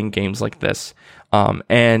role-playing games like this.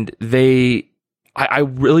 And I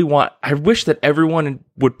wish that everyone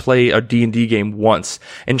would play a D&D game once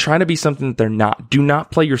and try to be something that they're not. Do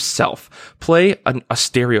not play yourself. Play a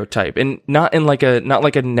stereotype, and not like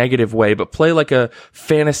a negative way, but play like a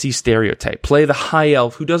fantasy stereotype. Play the high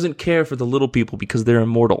elf who doesn't care for the little people because they're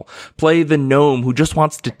immortal. Play the gnome who just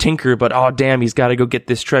wants to tinker, but oh damn, he's got to go get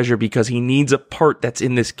this treasure because he needs a part that's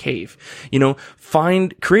in this cave.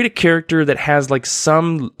 Create a character that has like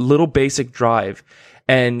some little basic drive,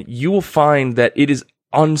 and you will find that it is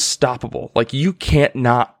unstoppable. Like, you can't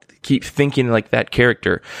not keep thinking like that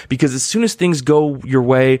character, because as soon as things go your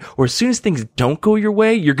way, or as soon as things don't go your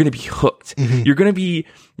way, you're going to be hooked. Mm-hmm. You're going to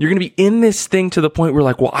be in this thing to the point where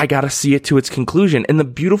like, well, I got to see it to its conclusion. And the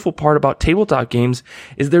beautiful part about tabletop games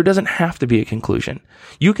is there doesn't have to be a conclusion.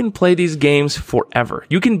 You can play these games forever.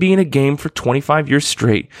 You can be in a game for 25 years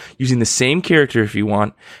straight using the same character if you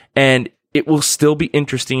want, and it will still be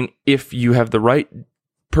interesting if you have the right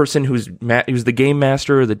person who's the game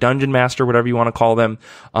master or the dungeon master, whatever you want to call them,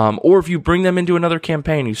 or if you bring them into another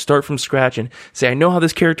campaign, you start from scratch and say, I know how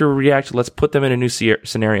this character will react, let's put them in a new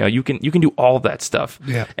scenario. You can do all that stuff.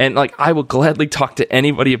 Yeah. And like, I will gladly talk to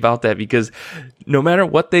anybody about that, because no matter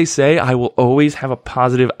what they say, I will always have a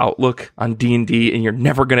positive outlook on D&D, and you're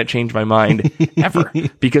never going to change my mind ever,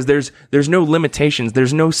 because there's no limitations.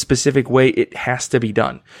 There's no specific way it has to be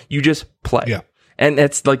done. You just play. Yeah. And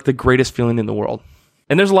that's like the greatest feeling in the world.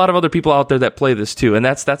 And there's a lot of other people out there that play this too, and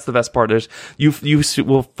that's the best part. You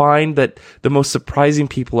will find that the most surprising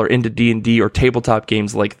people are into D&D or tabletop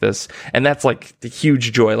games like this, and that's like the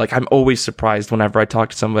huge joy. Like, I'm always surprised whenever I talk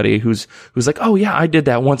to somebody who's like, "Oh yeah, I did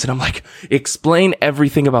that once," and I'm like, "Explain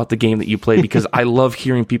everything about the game that you played," because I love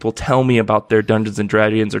hearing people tell me about their Dungeons and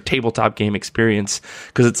Dragons or tabletop game experience,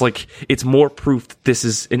 because it's like, it's more proof that this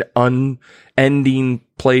is an unending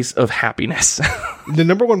place of happiness. The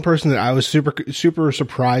number one person that I was super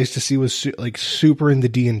surprised to see was super into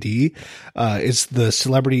D&D is the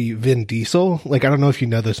celebrity Vin Diesel. Like, I don't know if you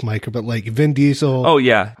know this, Mike, but like Vin Diesel. Oh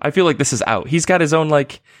yeah, I feel like this is out. He's got his own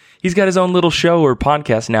little show or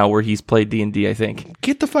podcast now where he's played D&D, I think.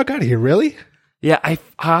 Get the fuck out of here, really? Yeah,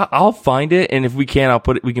 I'll find it, and if we can,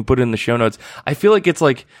 we can put it in the show notes. I feel like it's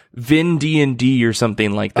like Vin D&D or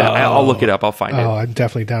something like that. I'll look it up. I'll find it. Oh, I'm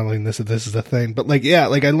definitely downloading this if this is the thing. But like, yeah,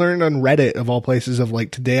 like I learned on Reddit of all places of like,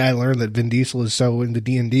 today I learned that Vin Diesel is so into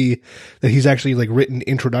D&D that he's actually like written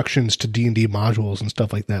introductions to D&D modules and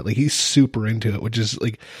stuff like that. Like, he's super into it, which is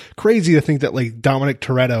like crazy to think that like Dominic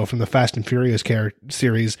Toretto from the Fast and Furious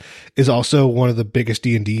series is also one of the biggest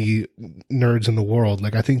D&D nerds in the world.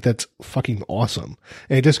 Like, I think that's fucking awesome.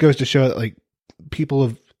 And it just goes to show that like people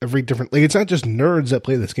of every different, like, it's not just nerds that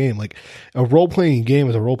play this game. Like, a role-playing game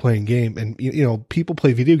is a role-playing game, and people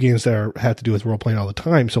play video games that have to do with role-playing all the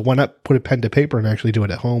time. So why not put a pen to paper and actually do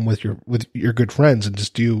it at home with your good friends and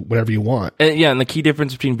just do whatever you want? And the key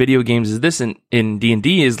difference between video games is this in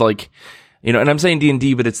D&D is like, and I'm saying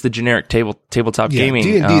D&D, but it's the generic tabletop gaming.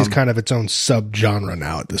 D&D is kind of its own subgenre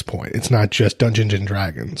now at this point. It's not just Dungeons and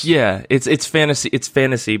Dragons. Yeah, it's fantasy. It's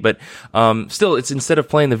fantasy, but still, it's, instead of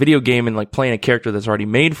playing the video game and like playing a character that's already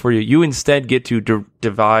made for you, you instead get to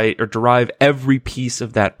derive every piece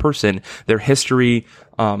of that person, their history,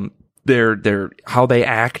 their how they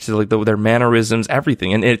act, like their mannerisms,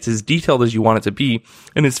 everything, and it's as detailed as you want it to be.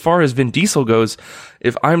 And as far as Vin Diesel goes,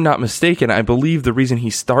 if I'm not mistaken, I believe the reason he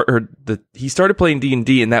started playing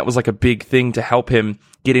D&D, and that was like a big thing to help him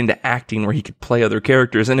get into acting, where he could play other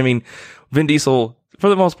characters. And I mean, Vin Diesel, for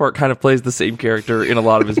the most part, kind of plays the same character in a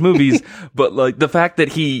lot of his movies, but like the fact that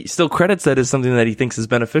he still credits that as something that he thinks is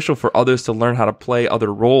beneficial for others to learn how to play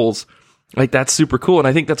other roles, like, that's super cool. And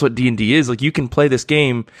I think that's what D&D is. Like, you can play this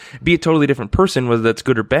game, be a totally different person, whether that's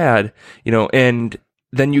good or bad, and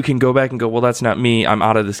then you can go back and go, well, that's not me. I'm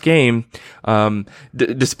out of this game.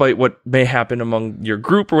 Despite what may happen among your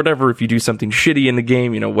group or whatever, if you do something shitty in the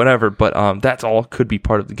game, whatever. But that's all could be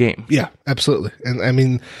part of the game. Yeah, absolutely. And I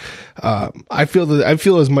mean, I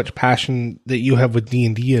feel as much passion that you have with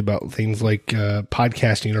D&D about things like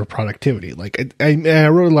podcasting or productivity. Like, I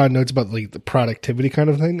wrote a lot of notes about like the productivity kind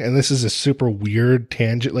of thing, and this is a super weird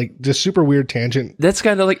tangent, like just super weird tangent. That's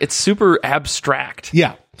kind of like, it's super abstract.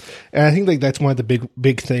 Yeah. And I think like that's one of the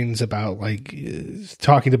big things about like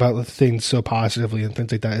talking about the things so positively and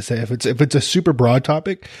things like that, is that if it's a super broad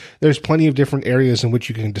topic, there's plenty of different areas in which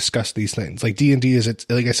you can discuss these things. Like D&D is, it's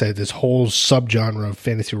like I said, this whole subgenre of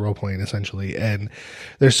fantasy role playing essentially, and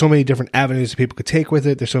there's so many different avenues that people could take with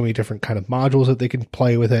it. There's so many different kind of modules that they can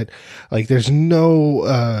play with it. Like, there's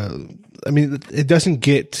no, it doesn't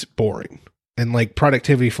get boring. And like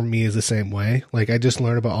productivity for me is the same way. Like I just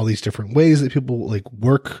learn about all these different ways that people like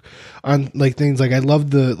work on like things. Like I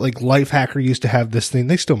love the like Lifehacker used to have this thing.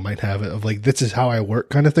 They still might have it of like, this is how I work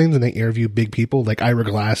kind of things. And they interview big people. Like Ira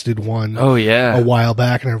Glass did one a while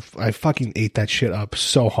back, and I fucking ate that shit up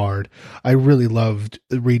so hard. I really loved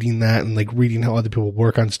reading that and like reading how other people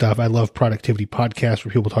work on stuff. I love productivity podcasts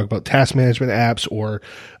where people talk about task management apps or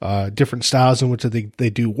different styles in which they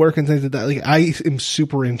do work and things like that. Like I am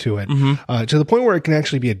super into it. To the point where it can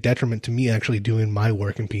actually be a detriment to me actually doing my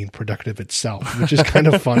work and being productive itself, which is kind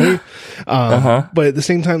of funny. But at the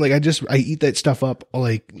same time, like I eat that stuff up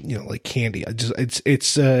like, you know, like candy.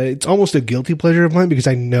 It's almost a guilty pleasure of mine because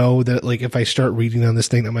I know that like if I start reading on this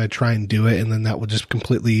thing, I'm going to try and do it. And then that will just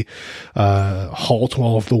completely, halt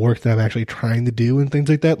all of the work that I'm actually trying to do and things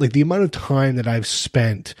like that. Like the amount of time that I've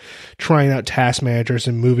spent trying out task managers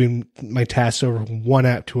and moving my tasks over from one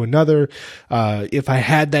app to another. If I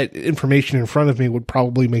had that information in front of me, would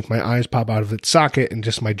probably make my eyes pop out of its socket and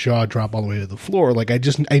just my jaw drop all the way to the floor. Like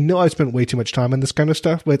I know I spent way too much time on this kind of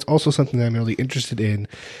stuff, but it's also something that I'm really interested in.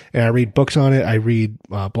 And I read books on it. I read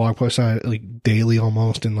blog posts on it like daily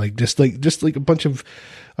almost. And like, just like a bunch of,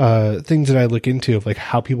 things that I look into of like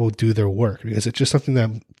how people do their work, because it's just something that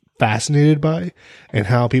I'm fascinated by, and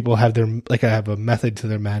how people have I have a method to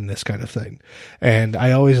their madness kind of thing. And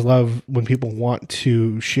I always love when people want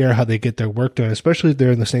to share how they get their work done, especially if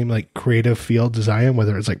they're in the same like creative field as I am,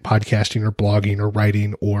 whether it's like podcasting or blogging or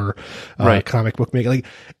writing or comic book making, like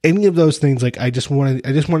any of those things. Like I just want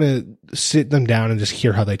to sit them down and just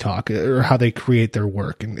hear how they talk or how they create their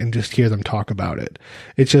work and just hear them talk about it.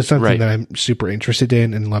 It's just something that I'm super interested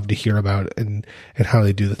in and love to hear about and how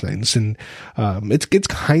they do the things. And it's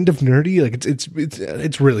kind of nerdy. Like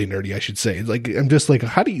it's really nerdy, I should say. It's like, I'm just like,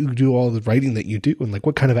 how do you do all the writing that you do? And like,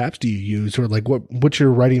 what kind of apps do you use? Or like, what's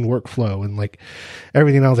your writing workflow? And like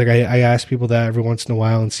everything else. Like I ask people that every once in a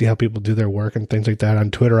while and see how people do their work and things like that.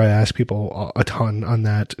 On Twitter, I ask people a ton on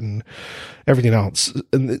that and everything else.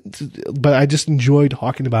 But I just enjoy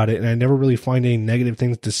talking about it, and I never really find any negative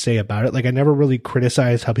things to say about it. Like I never really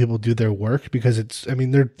criticize how people do their work, because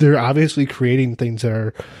they're obviously creating things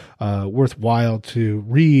that are worthwhile to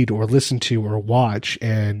read or listen to or watch,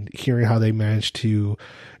 and hearing how they manage to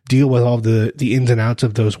deal with all the ins and outs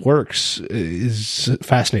of those works is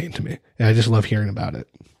fascinating to me. And I just love hearing about it.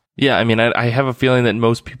 Yeah, I mean, I have a feeling that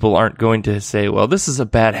most people aren't going to say, well, this is a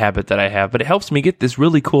bad habit that I have, but it helps me get this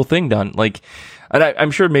really cool thing done. Like, and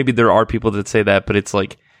I'm sure maybe there are people that say that, but it's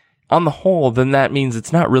like, on the whole, then that means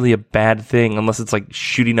it's not really a bad thing unless it's like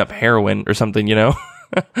shooting up heroin or something, you know?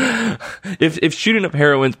 If shooting up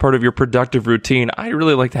heroin's part of your productive routine, I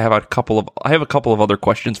really like to have a couple of other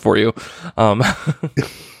questions for you.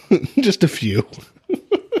 Just a few.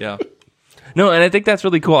 Yeah. No, and I think that's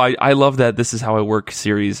really cool. I love that This Is How I Work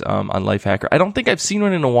series on Lifehacker. I don't think I've seen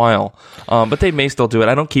one in a while, but they may still do it.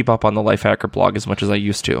 I don't keep up on the Lifehacker blog as much as I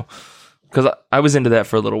used to, because I was into that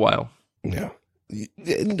for a little while. Yeah.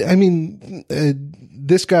 I mean,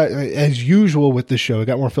 this guy, as usual with this show, it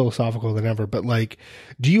got more philosophical than ever, but like,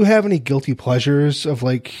 do you have any guilty pleasures of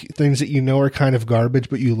like things that you know are kind of garbage,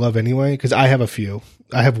 but you love anyway? Because I have a few.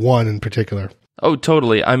 I have one in particular. Oh,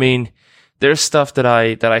 totally. I mean, there's stuff that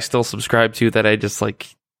I still subscribe to that I just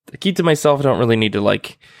like keep to myself. I don't really need to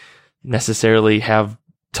like necessarily have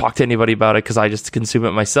talk to anybody about it, because I just consume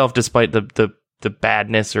it myself, despite the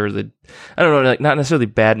badness or I don't know, like not necessarily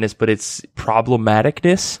badness, but it's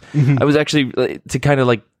problematicness. Mm-hmm. I was actually, to kind of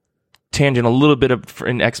like tangent a little bit of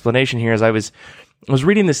an explanation here, as I was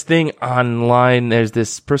reading this thing online. There's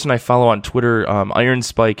this person I follow on Twitter, Iron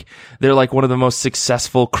Spike. They're like one of the most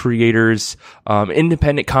successful creators,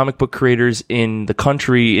 independent comic book creators in the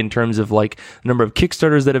country, in terms of like the number of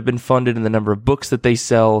Kickstarters that have been funded and the number of books that they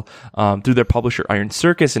sell through their publisher, Iron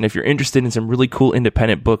Circus. And if you're interested in some really cool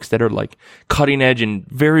independent books that are like cutting edge and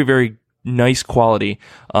very, very nice quality,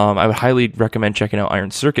 I would highly recommend checking out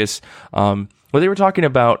Iron Circus. Well, they were talking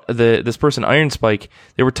about this person, Iron Spike.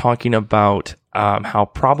 They were talking about how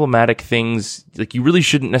problematic things, like you really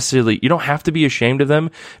shouldn't necessarily, you don't have to be ashamed of them,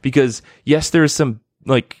 because yes, there's some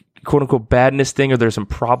like quote unquote badness thing, or there's some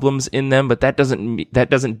problems in them, but that doesn't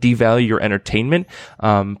devalue your entertainment,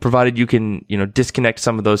 provided you can, you know, disconnect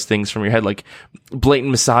some of those things from your head, like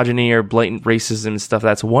blatant misogyny or blatant racism and stuff.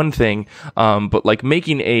 That's one thing. But like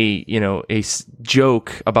making a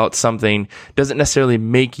joke about something doesn't necessarily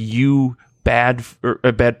make you bad or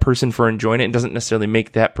a bad person for enjoying it. It doesn't necessarily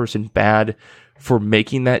make that person bad for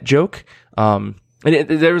making that joke. And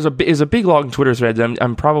there's a big long Twitter thread.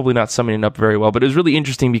 I'm probably not summing it up very well, but it was really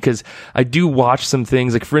interesting because I do watch some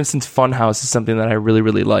things. Like, for instance, Funhouse is something that I really,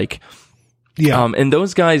 really like. Yeah. And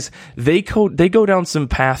those guys, they go down some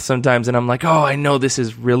paths sometimes, and I'm like, oh, I know this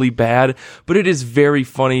is really bad, but it is very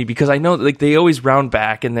funny because I know, like, they always round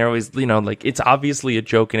back, and they're always, you know, like, it's obviously a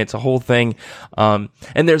joke and it's a whole thing. And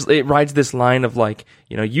it rides this line of, like,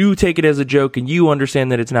 you know, you take it as a joke and you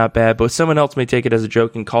understand that it's not bad, but someone else may take it as a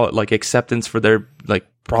joke and call it, like, acceptance for their, like,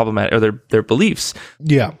 problematic, or their beliefs.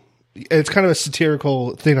 Yeah. It's kind of a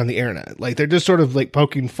satirical thing on the internet. Like, they're just sort of, like,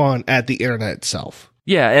 poking fun at the internet itself.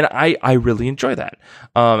 Yeah, and I really enjoy that.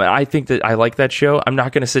 And I think that I like that show. I'm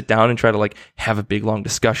not going to sit down and try to, like, have a big long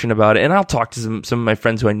discussion about it. And I'll talk to some of my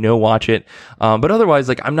friends who I know watch it. But otherwise,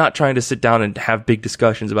 like, I'm not trying to sit down and have big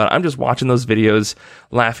discussions about it. I'm just watching those videos,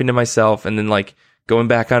 laughing to myself, and then, like, going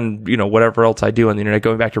back on, you know, whatever else I do on the internet,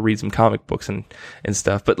 going back to read some comic books and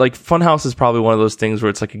stuff. But, like, Funhouse is probably one of those things where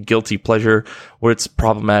it's like a guilty pleasure, where it's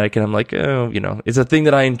problematic, and I'm like, oh, you know, it's a thing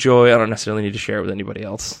that I enjoy. I don't necessarily need to share it with anybody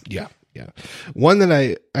else. Yeah. Yeah. One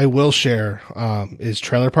that I will share, is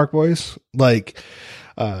Trailer Park Boys. I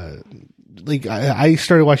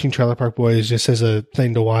started watching Trailer Park Boys just as a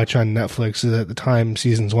thing to watch on Netflix. At the time,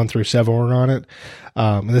 seasons 1 through 7 were on it.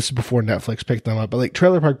 And this is before Netflix picked them up. But, like,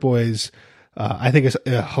 Trailer Park Boys, I think it's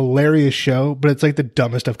a hilarious show, but it's like the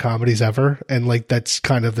dumbest of comedies ever. And, like, that's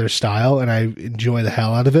kind of their style, and I enjoy the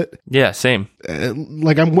hell out of it. Yeah, same.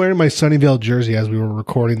 Like, I'm wearing my Sunnyvale jersey as we were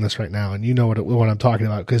recording this right now, and you know what I'm talking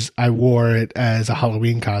about, because I wore it as a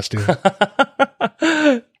Halloween costume.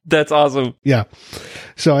 That's awesome. Yeah.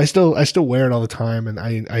 So I still wear it all the time, and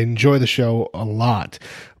I enjoy the show a lot.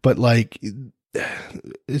 But, like,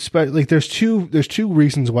 it's like there's two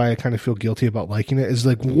reasons why I kind of feel guilty about liking it. Is,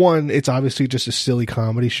 like, one, it's obviously just a silly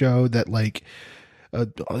comedy show that, like,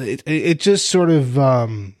 it just sort of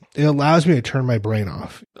it allows me to turn my brain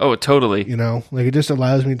off. Oh, totally. You know, like, it just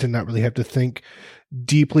allows me to not really have to think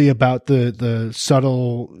deeply about the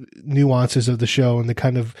subtle nuances of the show and the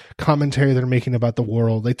kind of commentary they're making about the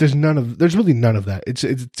world. Like, there's really none of that. It's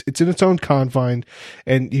in its own confine,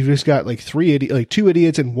 and you've just got, like, two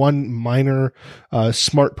idiots and one minor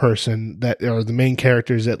smart person that are the main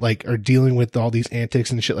characters that, like, are dealing with all these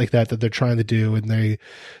antics and shit like that they're trying to do, and they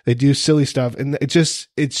do silly stuff, and it's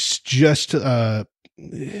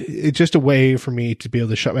just a way for me to be able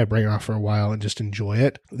to shut my brain off for a while and just enjoy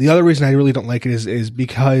it. The other reason I really don't like it is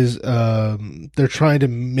because they're trying to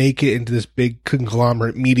make it into this big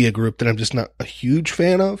conglomerate media group that I'm just not a huge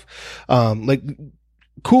fan of. Like,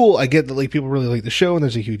 cool, I get that, like, people really like the show and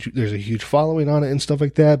there's a huge following on it and stuff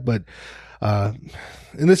like that, but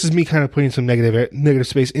and this is me kind of putting some negative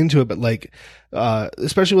space into it, but, like,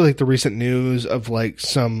 especially with, like, the recent news of, like,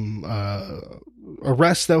 some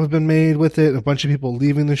arrests that have been made with it, a bunch of people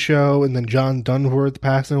leaving the show, and then John Dunworth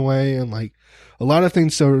passing away, and, like, a lot of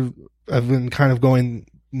things sort of have been kind of going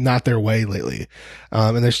not their way lately.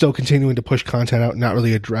 And they're still continuing to push content out and not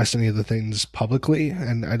really address any of the things publicly.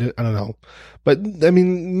 And I don't know. But, I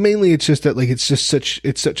mean, mainly it's just that, like, it's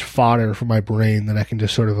such fodder for my brain that I can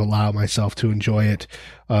just sort of allow myself to enjoy it,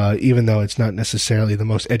 even though it's not necessarily the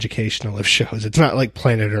most educational of shows. It's not like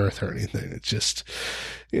Planet Earth or anything. It's just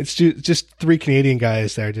three Canadian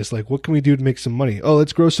guys that are just like, what can we do to make some money? Oh,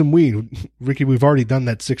 let's grow some weed. Ricky, we've already done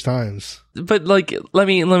that 6 times. But, like, let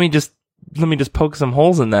me just poke some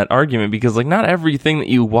holes in that argument, because, like, not everything that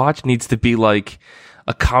you watch needs to be, like,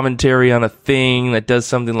 a commentary on a thing that does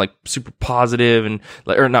something, like, super positive and,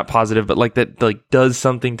 like, or not positive, but, like, that, like, does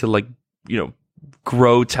something to, like, you know,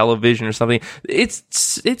 grow television or something. It's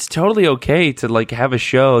totally okay to, like, have a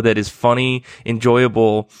show that is funny,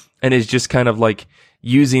 enjoyable, and is just kind of, like,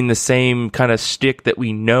 using the same kind of shtick that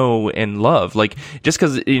we know and love. Like, just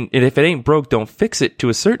because if it ain't broke, don't fix it, to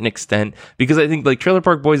a certain extent. Because I think, like, Trailer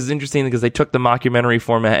Park Boys is interesting because they took the mockumentary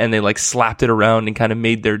format and they, like, slapped it around and kind of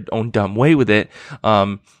made their own dumb way with it.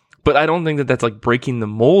 But I don't think that that's, like, breaking the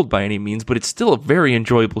mold by any means, but it's still a very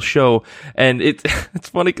enjoyable show. And it's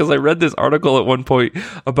funny because I read this article at one point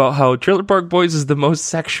about how Trailer Park Boys is the most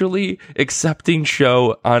sexually accepting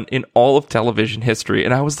show in all of television history.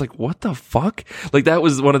 And I was like, what the fuck? Like, that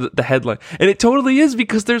was one of the headline. And it totally is,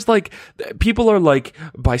 because there's, like, people are, like,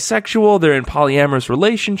 bisexual, they're in polyamorous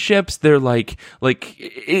relationships, they're like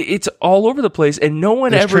it's all over the place, and no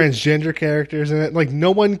one there's ever transgender characters in it. Like,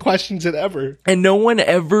 no one questions it ever. And no one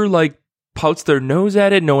ever, like, pouts their nose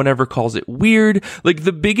at it. No one ever calls it weird. Like,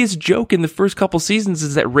 the biggest joke in the first couple seasons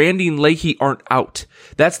is that Randy and Leahy aren't out.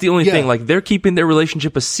 That's the only thing. Like, they're keeping their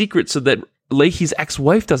relationship a secret so that Leahy's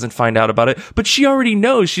ex-wife doesn't find out about it, but she already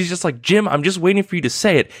knows. She's just like, Jim, I'm just waiting for you to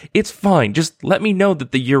say it. It's fine. Just let me know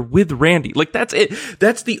that you're with Randy. Like, that's it.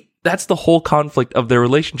 That's the that's the whole conflict of their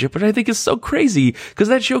relationship, which I think is so crazy because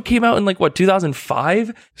that show came out in like what,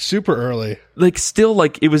 2005? Super early. Like still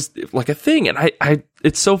like it was like a thing. And I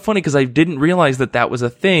it's so funny because I didn't realize that was a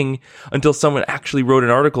thing until someone actually wrote an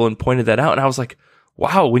article and pointed that out. And I was like,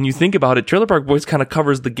 wow, when you think about it, Trailer Park Boys kind of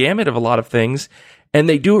covers the gamut of a lot of things. And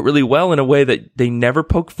they do it really well in a way that they never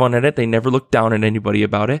poke fun at it. They never look down at anybody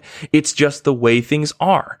about it. It's just the way things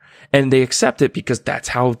are. And they accept it because that's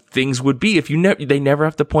how things would be if they never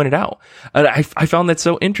have to point it out. And I found that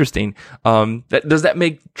so interesting. Does that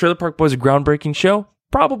make Trailer Park Boys a groundbreaking show?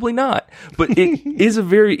 Probably not, but it is a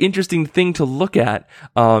very interesting thing to look at.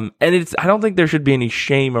 And I don't think there should be any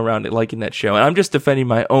shame around it liking that show. And I'm just defending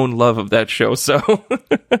my own love of that show. So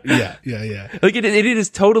yeah. Like it is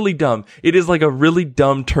totally dumb. It is like a really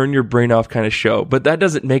dumb, turn your brain off kind of show, but that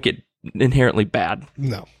doesn't make it inherently bad.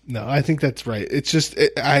 No, I think that's right. It's just,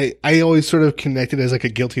 I always sort of connect it as like a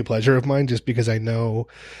guilty pleasure of mine just because I know,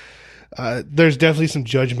 there's definitely some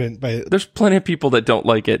judgment there's plenty of people that don't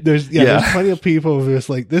like it. There's plenty of people who are just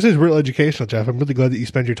like, this is real educational, Jeff. I'm really glad that you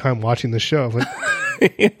spend your time watching this show. But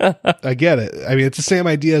yeah. I get it. I mean, it's the same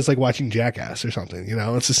idea as like watching Jackass or something, you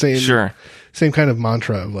know, it's the same kind of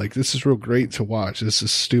mantra of like, this is real great to watch. This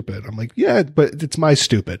is stupid. I'm like, yeah, but it's my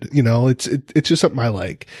stupid, you know, it's just something I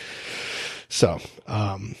like. So,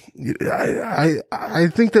 I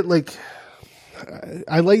think that like,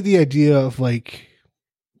 I like the idea of like,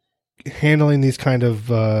 handling these kind of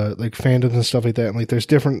like fandoms and stuff like that, and like there's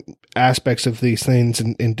different aspects of these things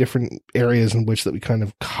in different areas in which that we kind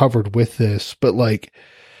of covered with this. But like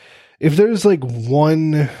if there's like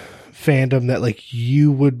one fandom that like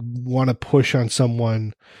you would want to push on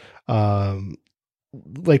someone,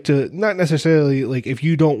 like to not necessarily like if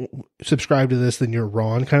you don't subscribe to this then you're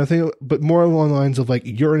wrong kind of thing, but more along the lines of like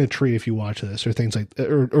you're in a treat if you watch this or things like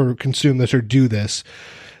or consume this or do this.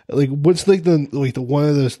 Like, what's like the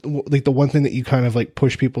one thing that you kind of like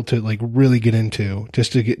push people to like really get into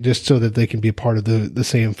just so that they can be a part of the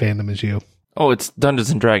same fandom as you? Oh, it's Dungeons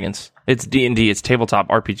and Dragons. It's D&D. It's tabletop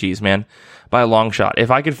RPGs, man, by a long shot.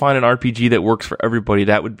 If I could find an RPG that works for everybody,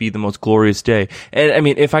 that would be the most glorious day. And I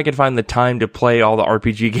mean, if I could find the time to play all the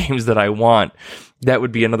RPG games that I want, that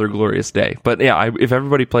would be another glorious day. But yeah, if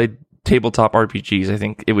everybody played tabletop RPGs, I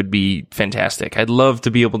think it would be fantastic. I'd love to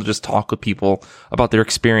be able to just talk with people about their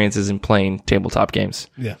experiences in playing tabletop games.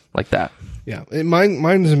 Yeah. Like that. Yeah.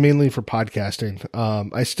 Mine is mainly for podcasting.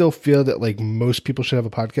 I still feel that like most people should have a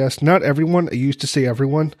podcast. Not everyone. I used to say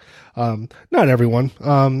everyone. Not everyone.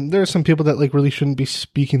 There are some people that like really shouldn't be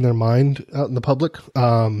speaking their mind out in the public.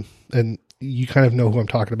 And you kind of know who I'm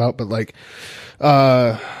talking about, but like,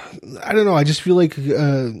 I don't know. I just feel like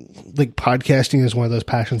podcasting is one of those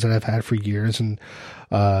passions that I've had for years, and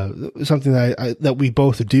something that we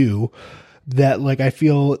both do. That like I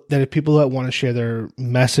feel that if people that want to share their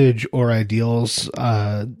message or ideals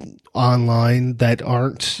online that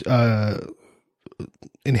aren't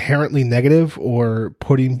inherently negative or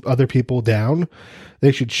putting other people down,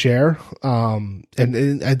 they should share. And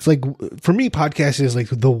it's like, for me, podcasting is like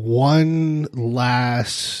the one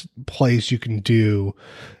last place you can do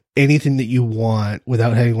anything that you want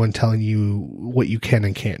without anyone telling you what you can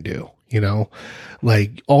and can't do. You know,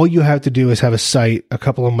 like all you have to do is have a site, a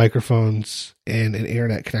couple of microphones, and an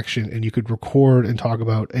internet connection, and you could record and talk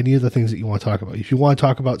about any of the things that you want to talk about. If you want to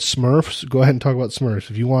talk about Smurfs, go ahead and talk about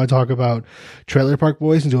Smurfs. If you want to talk about Trailer Park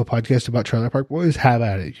Boys and do a podcast about Trailer Park Boys, have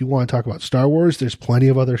at it. If you want to talk about Star Wars, there's plenty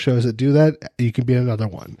of other shows that do that. You can be another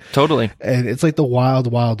one. Totally. And it's like the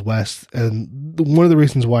wild, wild west. And one of the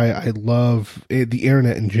reasons why I love the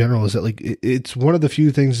internet in general is that like it's one of the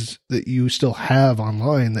few things that you still have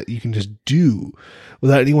online that you can just do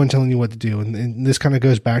without anyone telling you what to do. And this kind of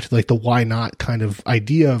goes back to like the why not kind of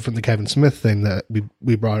idea from the Kevin Smith thing that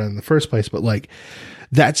we brought in the first place. But like,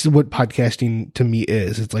 that's what podcasting to me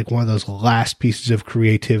is. It's like one of those last pieces of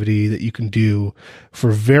creativity that you can do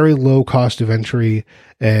for very low cost of entry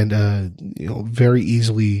and, very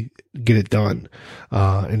easily get it done,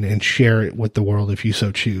 and share it with the world if you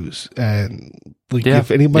so choose. And like,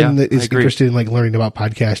 if anybody that is interested in like learning about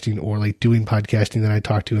podcasting or like doing podcasting that I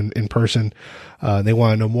talk to in person, they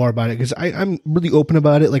want to know more about it, because I'm really open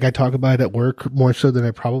about it. Like I talk about it at work more so than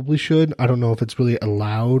I probably should. I don't know if it's really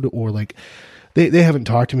allowed or like, they haven't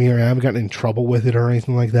talked to me or I haven't gotten in trouble with it or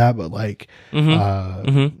anything like that. But like,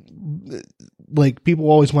 like people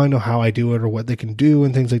always want to know how I do it or what they can do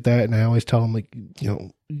and things like that. And I always tell them like,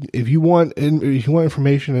 if you want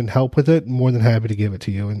information and help with it, more than happy to give it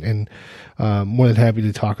to you and more than happy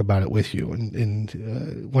to talk about it with you.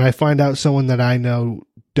 And when I find out someone that I know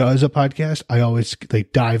does a podcast, I always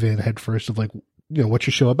like dive in head first of like, what's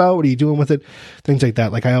your show about? What are you doing with it? Things like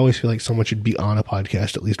that. Like, I always feel like someone should be on a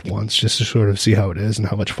podcast at least once just to sort of see how it is and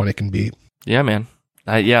how much fun it can be. Yeah, man.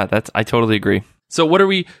 I totally agree. So what are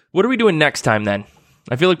we doing next time then?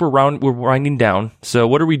 I feel like we're winding down. So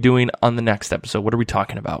what are we doing on the next episode? What are we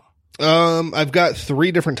talking about? I've got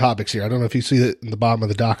 3 different topics here. I don't know if you see it in the bottom of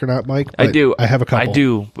the doc or not, Mike. I do. I have a couple. I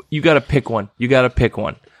do. You got to pick one.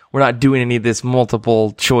 We're not doing any of this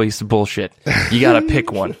multiple choice bullshit. You got to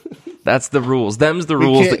pick one. That's the rules. Them's the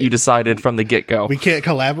rules that you decided from the get-go. We can't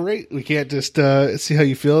collaborate. We can't just see how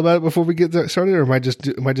you feel about it before we get started. Or am I just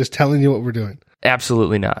telling you what we're doing?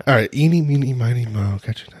 Absolutely not. All right. Eeny, meeny, miny, mo.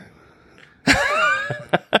 Catch your time.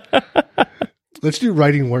 Let's do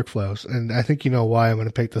writing workflows. And I think you know why I'm going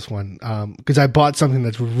to pick this one. Because I bought something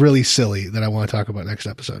that's really silly that I want to talk about next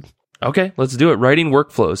episode. Okay, let's do it. Writing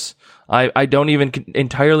workflows. I don't even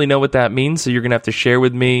entirely know what that means, so you're going to have to share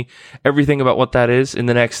with me everything about what that is in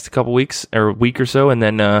the next couple weeks or a week or so, and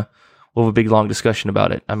then we'll have a big, long discussion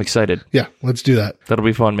about it. I'm excited. Yeah, let's do that. That'll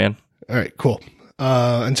be fun, man. All right, cool.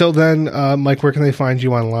 Until then, Mike, where can they find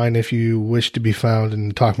you online if you wish to be found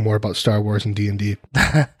and talk more about Star Wars and D&D?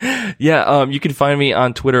 Yeah, you can find me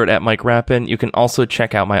on Twitter at Mike Rappin. You can also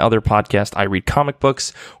check out my other podcast, I Read Comic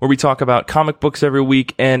Books, where we talk about comic books every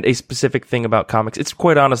week and a specific thing about comics. It's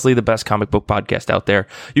quite honestly the best comic book podcast out there.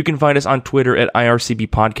 You can find us on Twitter at IRCB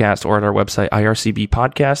Podcast or at our website,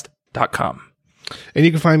 ircbpodcast.com. And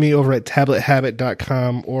you can find me over at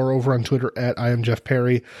tablethabit.com or over on Twitter at I am Jeff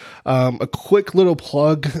Perry. A quick little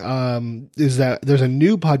plug is that there's a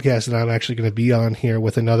new podcast that I'm actually going to be on here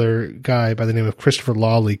with another guy by the name of Christopher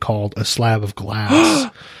Lawley called A Slab of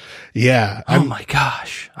Glass. Yeah. Oh my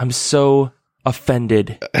gosh. I'm so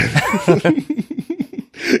offended.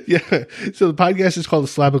 Yeah. So the podcast is called The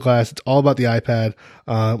Slab of Glass. It's all about the iPad.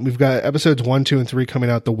 We've got episodes 1, 2, and 3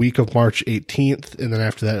 coming out the week of March 18th. And then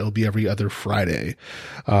after that, it'll be every other Friday.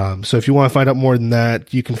 So if you want to find out more than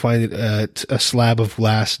that, you can find it at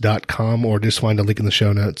aslabofglass.com or just find a link in the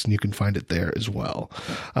show notes and you can find it there as well.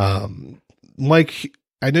 Mike,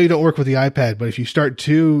 I know you don't work with the iPad, but if you start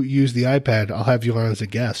to use the iPad, I'll have you on as a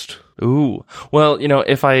guest. Ooh. Well,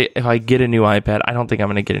 if I get a new iPad, I don't think I'm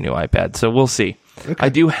going to get a new iPad. So we'll see. Okay. I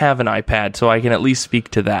do have an iPad, so I can at least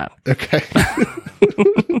speak to that. Okay.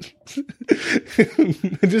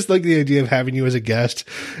 I just like the idea of having you as a guest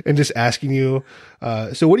and just asking you,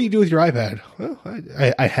 so what do you do with your iPad? Well,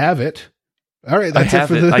 I have it. All right. That's it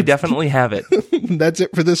for it. I definitely have it. That's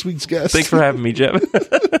it for this week's guest. Thanks for having me, Jeff.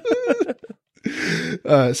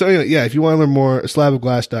 So anyway, yeah, if you want to learn more,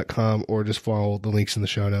 slabofglass.com or just follow the links in the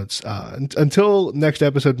show notes. Until next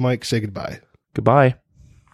episode, Mike, say goodbye. Goodbye.